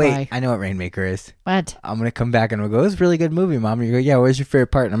right, say goodbye. Wait, I know what Rainmaker is. What? I'm going to come back and we'll go, it was a really good movie, Mom. And you go, yeah, where's your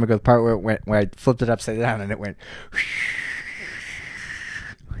favorite part? And I'm going to go the part where it went, where I flipped it upside down and it went.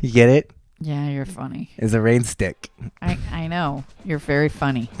 You get it? Yeah, you're funny. It's a rain stick. I know. You're very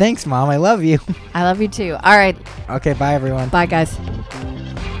funny. Thanks, Mom. I love you. I love you too. All right. Okay, bye, everyone. Bye, guys.